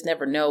that. You just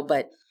never know.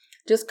 But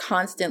just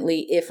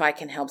constantly, if I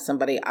can help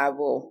somebody, I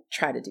will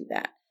try to do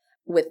that.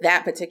 With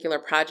that particular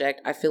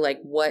project, I feel like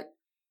what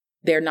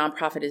their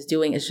nonprofit is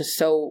doing is just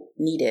so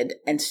needed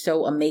and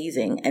so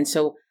amazing. And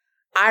so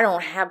I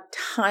don't have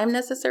time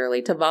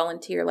necessarily to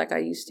volunteer like I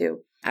used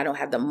to. I don't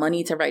have the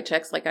money to write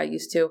checks like I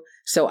used to,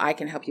 so I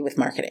can help you with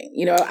marketing.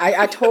 You know,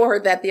 I told her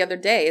that the other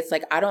day. It's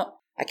like, I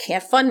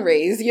can't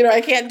fundraise, you know,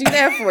 I can't do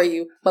that for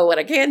you. But what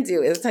I can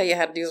do is tell you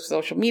how to do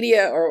social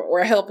media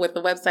or help with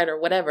the website or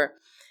whatever.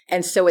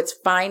 And so it's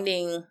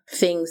finding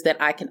things that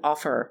I can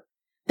offer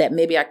that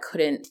maybe I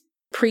couldn't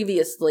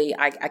previously.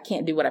 I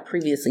can't do what I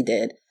previously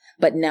did,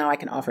 but now I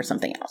can offer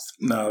something else.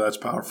 No, that's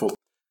powerful.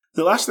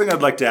 The last thing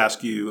I'd like to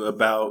ask you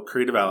about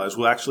Creative Allies,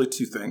 well, actually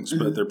 2 things,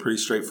 but they're pretty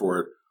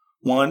straightforward.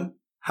 One,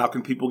 how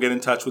can people get in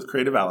touch with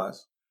Creative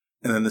Allies?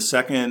 And then the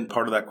second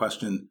part of that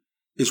question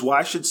is,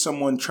 why should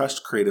someone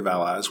trust Creative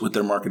Allies with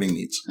their marketing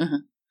needs?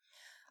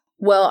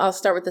 Well, I'll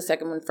start with the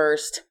second one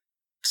first.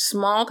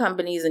 Small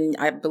companies, and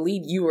I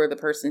believe you were the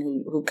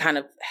person who kind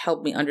of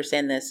helped me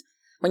understand this.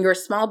 When you're a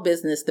small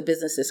business, the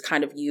business is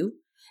kind of you.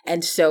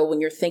 And so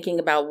when you're thinking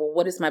about, well,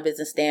 what does my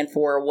business stand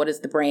for? What is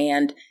the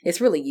brand?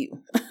 It's really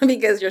you.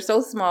 Because you're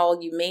so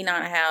small, you may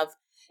not have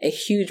a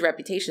huge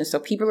reputation. So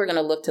people are going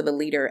to look to the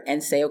leader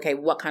and say, okay,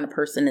 what kind of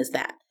person is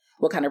that?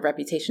 What kind of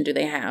reputation do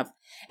they have?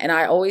 And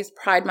I always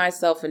pride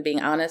myself in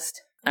being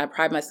honest. I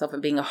pride myself in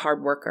being a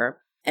hard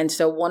worker. And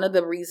so one of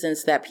the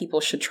reasons that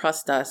people should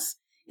trust us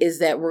is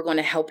that we're going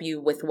to help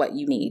you with what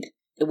you need.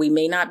 We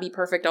may not be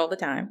perfect all the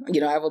time.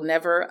 I will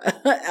never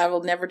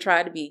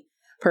try to be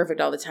perfect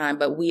all the time,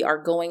 but we are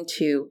going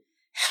to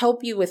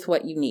help you with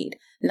what you need.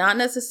 Not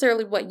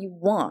necessarily what you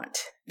want,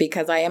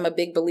 because I am a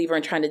big believer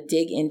in trying to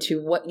dig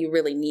into what you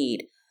really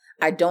need.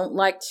 I don't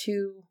like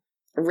to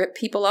rip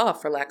people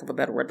off, for lack of a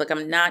better word. Like,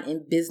 I'm not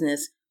in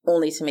business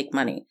only to make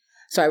money.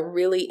 So I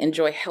really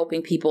enjoy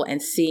helping people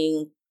and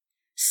seeing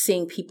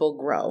people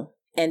grow.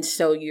 And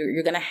so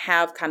you're going to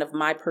have kind of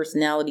my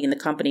personality in the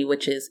company,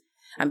 which is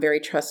I'm very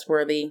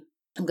trustworthy.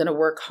 I'm going to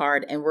work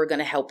hard, and we're going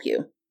to help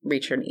you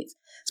reach your needs.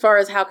 As far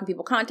as how can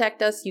people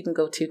contact us, you can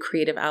go to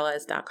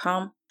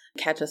creativeallies.com.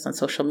 Catch us on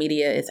social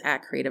media. It's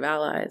at Creative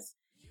Allies.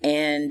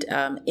 And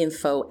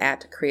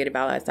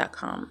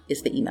info@creativeallies.com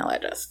is the email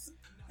address.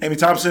 Amie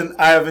Thompson,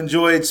 I have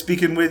enjoyed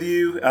speaking with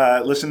you,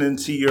 listening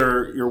to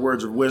your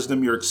words of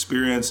wisdom, your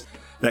experience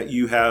that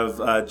you have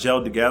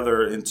gelled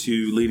together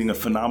into leading a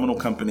phenomenal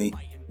company.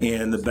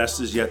 And the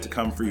best is yet to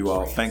come for you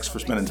all. Thanks for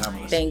spending time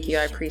with us. Thank you.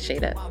 I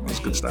appreciate it. That's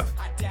good stuff.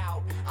 I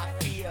doubt, I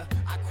fear,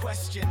 I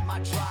question my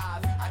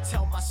drive. I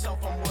tell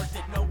myself I'm worth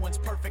it. No one's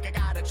perfect. I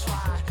gotta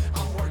try.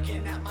 I'm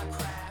working at my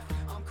craft.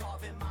 I'm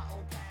carving my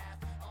own path.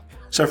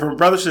 So from a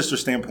brother-sister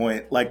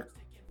standpoint, like,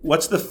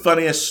 what's the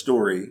funniest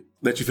story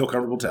that you feel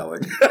comfortable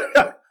telling?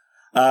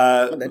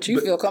 That you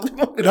feel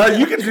comfortable. No,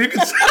 you can.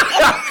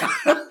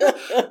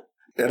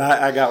 And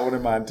I got one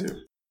in mind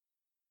too.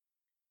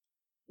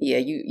 Yeah,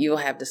 you'll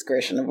have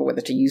discretion over whether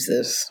to use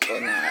this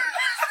or not.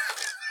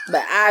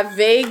 But I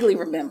vaguely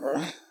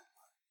remember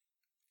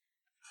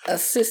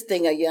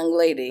assisting a young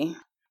lady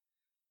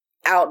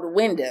out the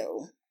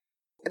window.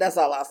 That's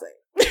all I'll say.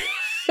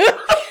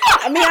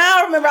 I mean, I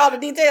don't remember all the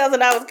details,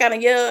 and I was kind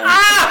of young.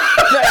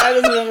 But I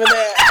just remember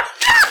that.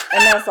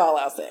 And that's all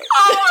I'll say.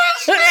 Oh,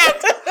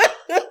 shit.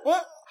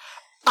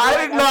 I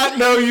did not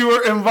know you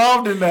were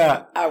involved in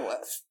that. I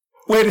was.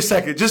 Wait a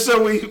second. Just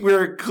so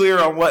we're clear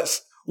on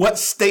what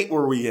state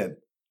were we in?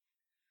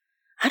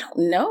 I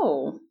don't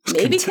know.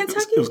 Maybe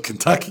Kentucky? It was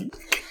Kentucky.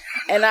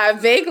 And I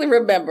vaguely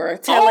remember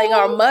telling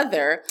our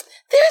mother,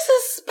 there's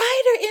a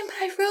spider in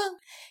my room.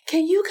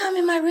 Can you come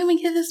in my room and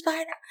get the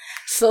spider?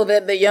 So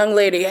that the young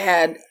lady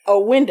had a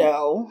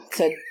window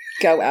to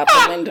go out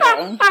the window.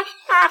 Yeah.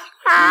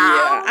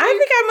 I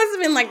think I must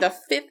have been like the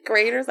 5th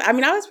graders. I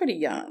mean, I was pretty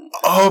young.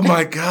 Oh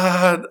my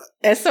God.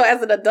 And so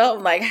as an adult,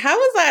 I'm like, how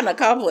was I an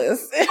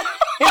accomplice in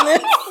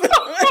this?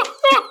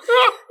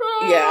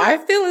 Yeah, I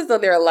feel as though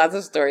there are lots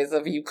of stories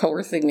of you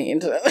coercing me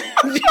into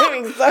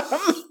doing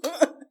something.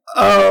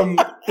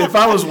 If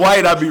I was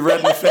white, I'd be red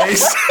in the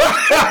face.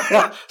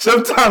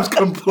 Sometimes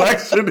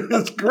complexion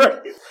is great.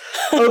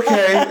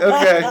 Okay. All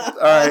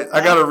right,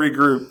 I got to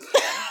regroup.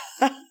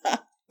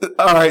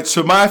 All right,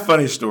 so my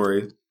funny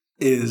story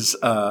is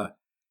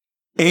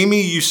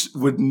Amie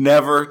would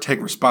never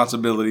take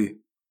responsibility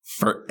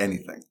for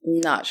anything.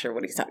 Not sure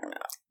what he's talking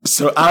about.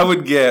 So I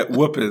would get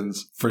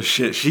whoopings for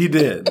shit she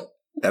did.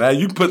 And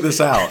you can put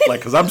this out,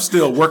 because I'm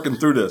still working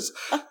through this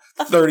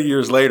 30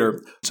 years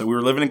later. So we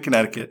were living in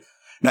Connecticut.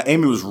 Now,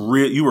 Amie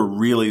you were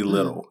really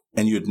little,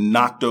 and you had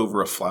knocked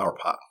over a flower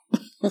pot.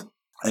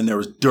 And there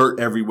was dirt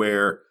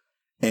everywhere.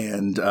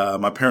 And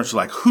my parents were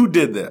like, who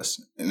did this?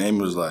 And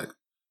Amie was like,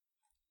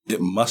 it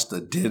must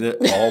have did it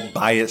all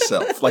by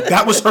itself. Like,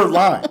 that was her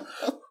line,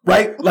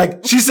 right?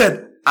 Like, she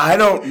said, I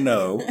don't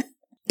know.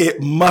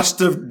 It must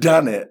have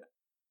done it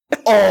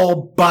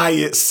all by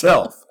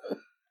itself.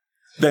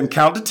 Then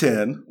count to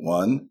 10.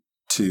 1,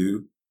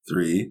 2,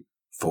 3,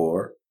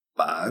 4,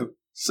 5,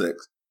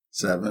 6,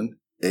 7,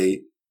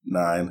 8,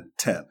 9,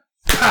 10.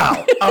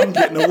 Pow! I'm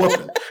getting a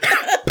whooping.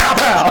 Pow,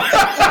 pow.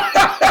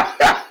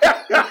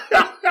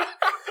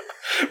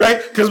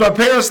 Right? Because my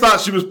parents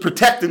thought she was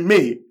protecting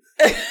me,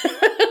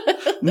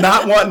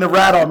 not wanting to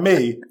rat on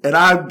me, and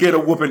I get a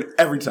whooping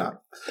every time.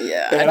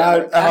 Yeah, I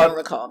don't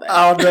recall that.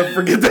 I'll never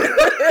forget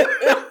that.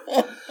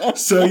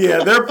 So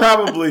yeah, they're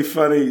probably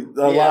funny.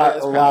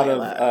 A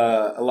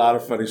lot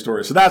of funny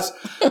stories. So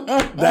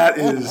that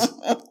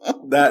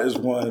is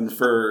one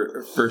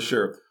for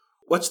sure.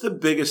 What's the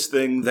biggest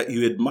thing that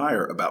you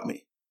admire about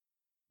me?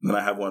 And then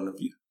I have one of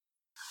you.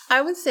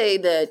 I would say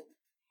that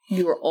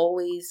you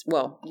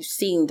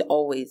seemed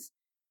always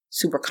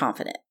super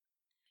confident.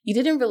 You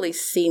didn't really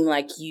seem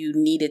like you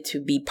needed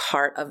to be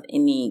part of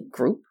any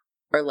group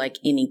or like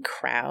any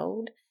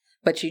crowd,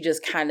 but you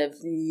just kind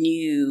of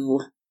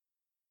knew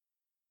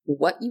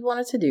what you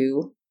wanted to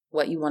do,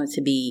 what you wanted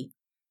to be,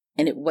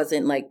 and it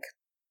wasn't like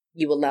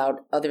you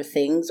allowed other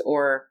things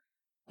or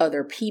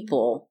other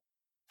people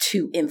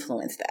to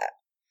influence that.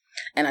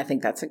 And I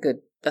think that's a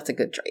good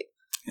trait.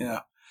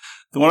 Yeah.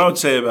 The one I would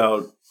say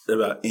about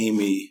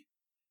Amie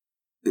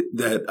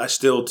that I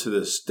still to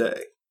this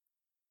day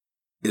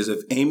is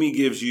if Amie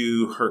gives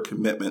you her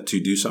commitment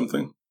to do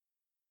something,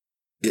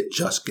 it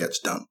just gets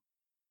done.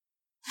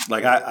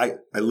 Like I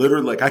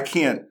literally, like I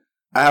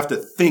have to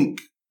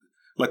think,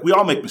 like we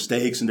all make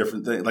mistakes and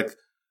different things. Like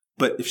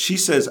But if she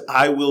says,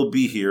 I will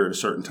be here at a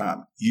certain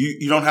time,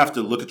 you don't have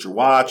to look at your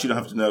watch. You don't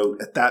have to know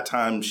at that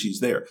time she's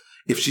there.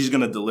 If she's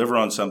going to deliver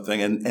on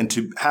something and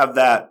to have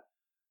that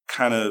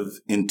kind of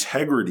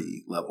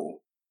integrity level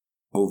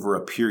over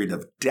a period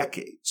of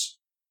decades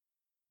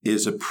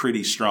is a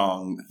pretty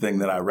strong thing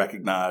that I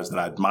recognize, that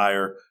I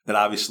admire, that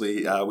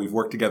obviously we've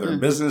worked together in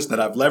business, that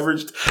I've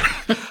leveraged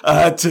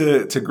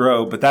to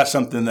grow. But that's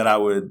something that I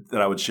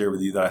would share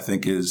with you that I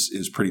think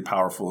is pretty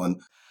powerful.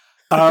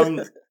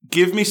 And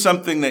give me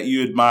something that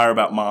you admire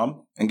about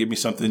mom, and give me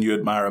something you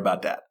admire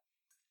about dad.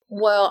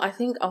 Well, I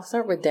think I'll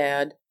start with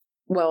dad.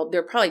 Well,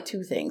 there are probably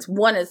two things.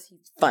 One is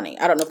he's funny.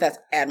 I don't know if that's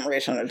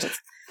admiration or just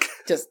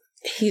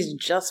he's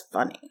just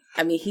funny.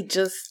 I mean,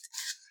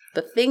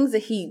 the things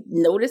that he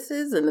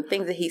notices and the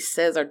things that he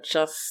says are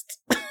just,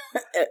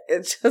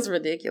 it's just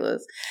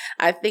ridiculous.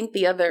 I think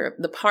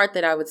the part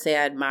that I would say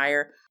I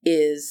admire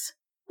is,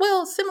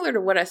 well, similar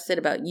to what I said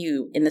about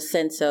you, in the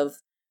sense of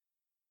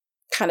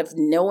kind of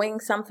knowing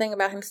something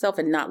about himself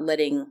and not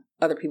letting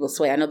other people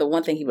sway. I know the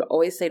one thing he would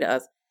always say to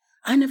us,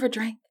 I never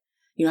drank.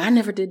 I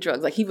never did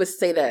drugs. Like, he would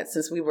say that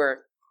since we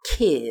were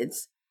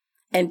kids.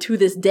 And to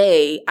this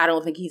day, I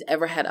don't think he's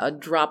ever had a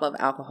drop of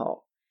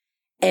alcohol.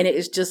 And it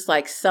is just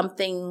like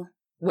something,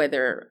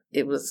 whether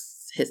it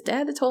was his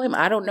dad that told him,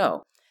 I don't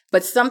know.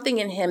 But something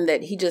in him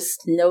that he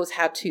just knows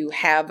how to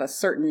have a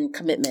certain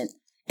commitment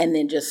and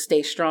then just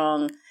stay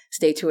strong,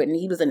 stay to it. And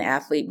he was an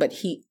athlete, but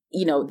he,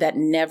 that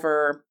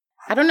never,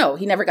 I don't know,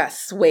 he never got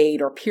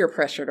swayed or peer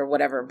pressured or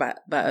whatever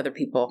by other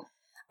people.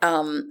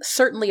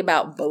 Certainly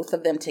about both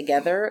of them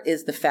together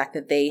is the fact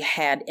that they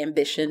had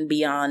ambition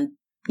beyond,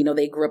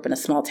 they grew up in a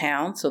small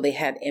town, so they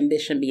had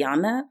ambition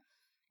beyond that,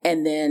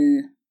 and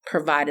then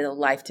provided a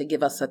life to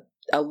give us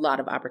a lot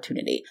of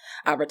opportunity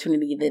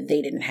that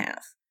they didn't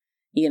have,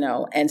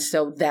 and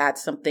so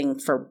that's something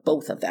for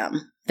both of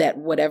them, that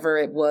whatever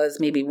it was,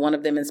 maybe one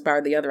of them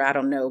inspired the other, I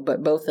don't know,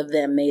 but both of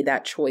them made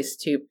that choice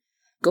to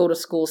go to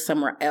school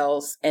somewhere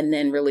else and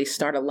then really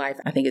start a life,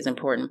 I think is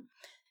important.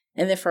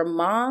 And then for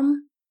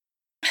mom,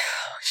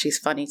 she's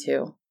funny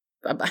too.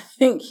 I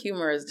think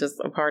humor is just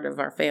a part of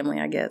our family,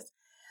 I guess.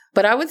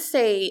 But I would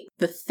say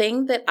the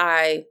thing that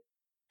I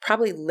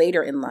probably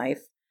later in life,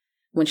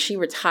 when she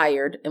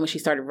retired and when she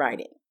started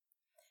writing,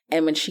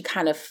 and when she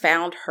kind of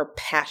found her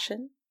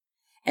passion,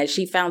 and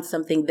she found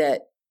something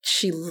that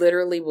she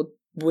literally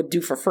would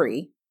do for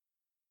free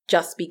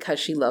just because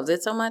she loves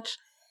it so much.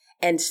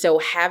 And so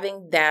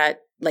having that,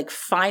 like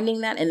finding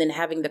that and then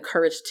having the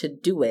courage to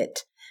do it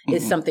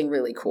is something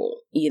really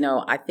cool.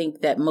 I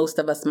think that most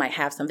of us might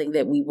have something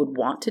that we would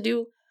want to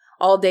do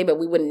all day, but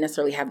we wouldn't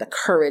necessarily have the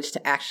courage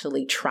to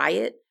actually try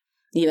it.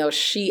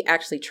 She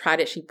actually tried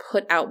it. She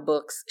put out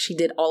books. She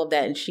did all of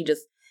that, and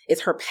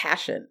it's her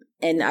passion.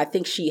 And I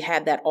think she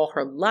had that all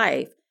her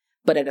life.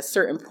 But at a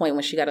certain point,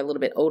 when she got a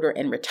little bit older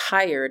and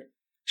retired,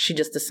 she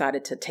just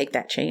decided to take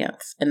that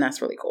chance. And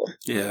that's really cool.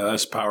 Yeah,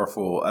 that's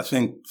powerful. I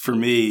think for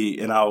me,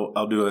 and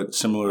I'll do it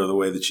similar to the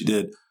way that you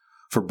did,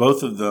 for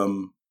both of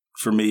them,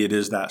 for me, it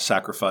is that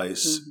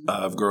sacrifice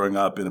of growing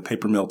up in a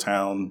paper mill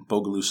town,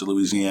 Bogalusa,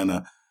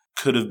 Louisiana.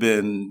 Could have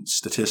been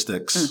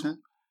statistics,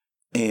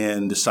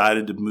 and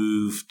decided to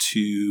move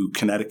to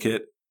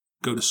Connecticut,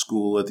 go to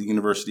school at the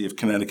University of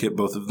Connecticut,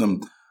 both of them,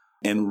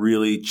 and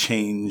really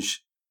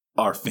change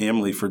our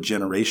family for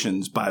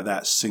generations by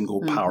that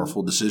single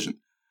powerful decision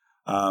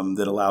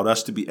that allowed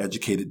us to be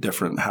educated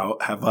different,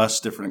 have us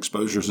different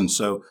exposures. And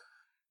so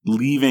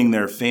leaving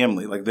their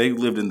family, like they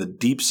lived in the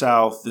deep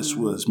South, this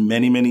was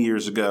many, many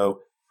years ago,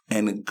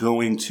 and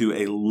going to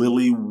a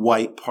lily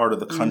white part of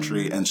the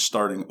country and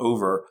starting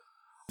over,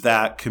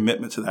 that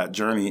commitment to that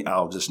journey,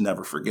 I'll just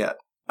never forget.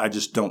 I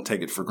just don't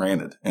take it for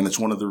granted. And it's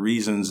one of the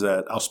reasons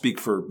that I'll speak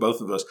for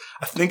both of us.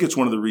 I think it's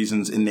one of the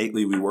reasons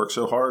innately we work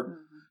so hard,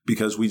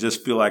 because we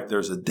just feel like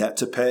there's a debt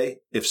to pay.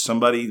 If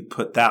somebody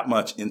put that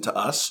much into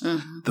us,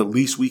 the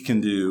least we can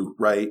do,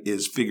 right,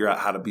 is figure out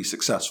how to be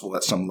successful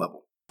at some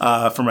level.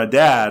 For my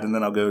dad, and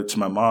then I'll go to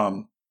my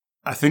mom,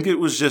 I think it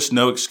was just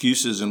no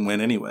excuses and win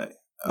anyway.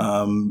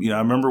 I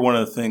remember one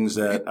of the things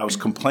that I was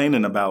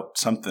complaining about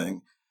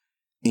something,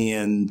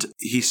 and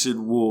he said,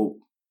 well,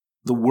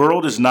 the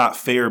world is not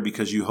fair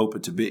because you hope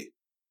it to be.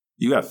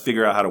 You got to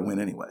figure out how to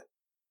win anyway.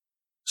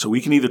 So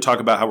we can either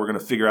talk about how we're going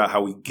to figure out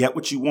how we get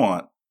what you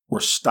want,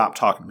 or stop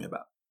talking to me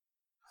about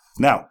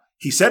it. Now,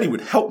 he said he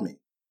would help me,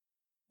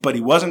 but he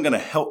wasn't going to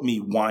help me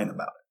whine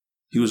about it.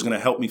 He was going to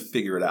help me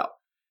figure it out.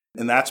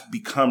 And that's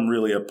become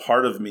really a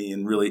part of me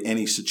in really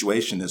any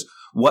situation, is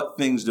what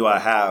things do I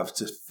have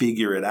to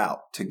figure it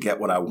out to get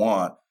what I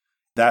want?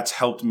 That's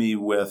helped me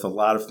with a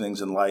lot of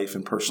things in life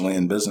and personally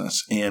in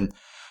business. And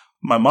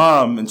my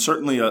mom, and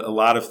certainly a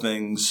lot of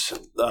things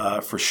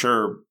for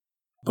sure.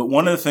 But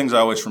one of the things I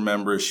always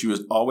remember is she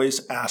was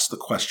always asked the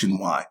question,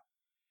 why?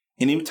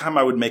 And anytime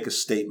I would make a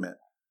statement,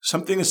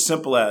 something as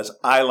simple as,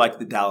 I like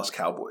the Dallas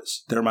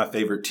Cowboys. They're my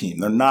favorite team.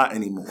 They're not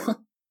anymore.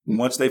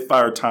 Once they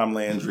fired Tom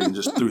Landry and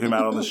just threw him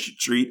out on the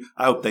street,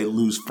 I hope they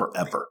lose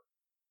forever.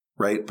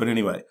 Right? But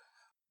anyway,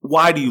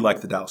 why do you like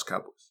the Dallas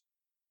Cowboys?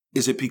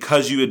 Is it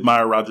because you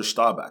admire Roger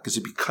Staubach? Is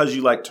it because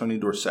you like Tony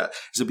Dorsett?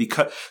 Is it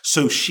because,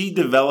 so she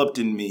developed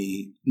in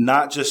me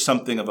not just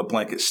something of a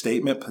blanket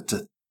statement, but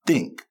to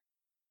think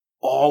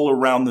all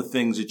around the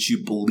things that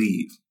you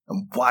believe.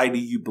 And why do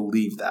you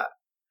believe that?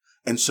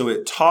 And so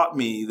it taught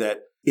me that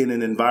in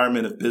an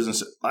environment of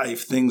business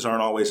life, things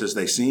aren't always as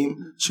they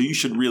seem. So you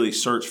should really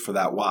search for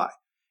that why.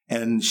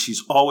 And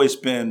she's always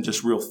been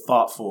just real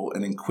thoughtful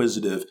and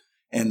inquisitive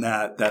and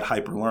that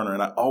hyper learner.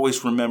 And I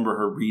always remember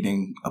her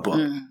reading a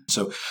book.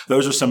 So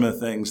those are some of the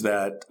things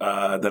that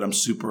I'm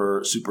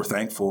super, super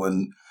thankful.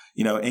 And,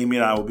 you know, Amie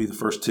and I will be the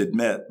first to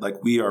admit,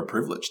 like, we are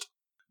privileged.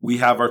 We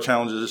have our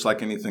challenges just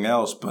like anything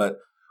else, but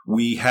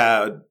we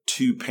have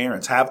two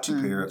parents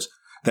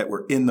that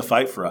were in the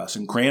fight for us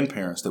and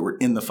grandparents that were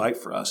in the fight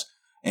for us.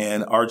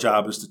 And our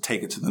job is to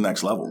take it to the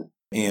next level.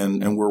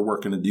 And we're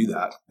working to do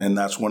that. And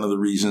that's one of the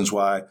reasons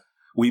why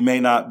we may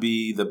not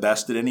be the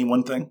best at any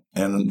one thing,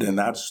 and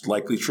that's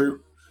likely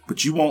true,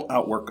 but you won't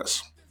outwork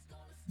us.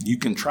 You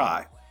can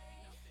try,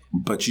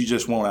 but you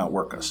just won't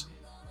outwork us.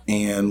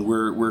 And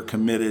we're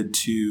committed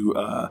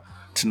to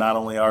not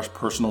only our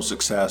personal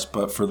success,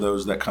 but for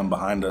those that come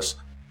behind us,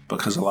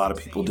 because a lot of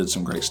people did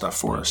some great stuff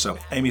for us. So,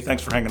 Amie,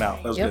 thanks for hanging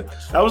out. That was good.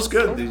 That was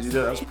good.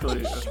 That was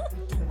pretty good.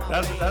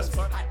 That's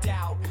fun. I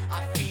doubt,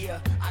 I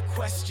fear, I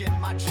question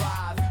my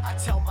drive. I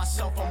tell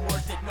myself I'm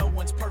worth it. No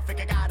one's perfect.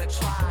 I gotta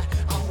try.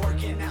 I'm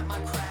working at my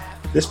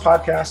craft. This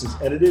podcast is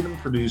edited and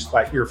produced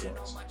by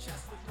Earfluence.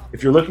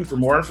 If you're looking for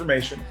more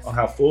information on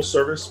how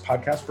full-service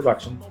podcast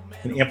production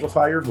can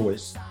amplify your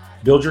voice,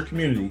 build your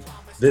community,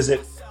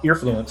 visit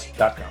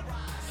earfluence.com.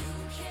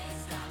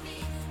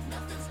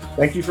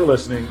 Thank you for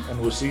listening, and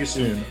we'll see you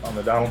soon on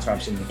the Donald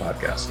Thompson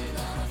Podcast.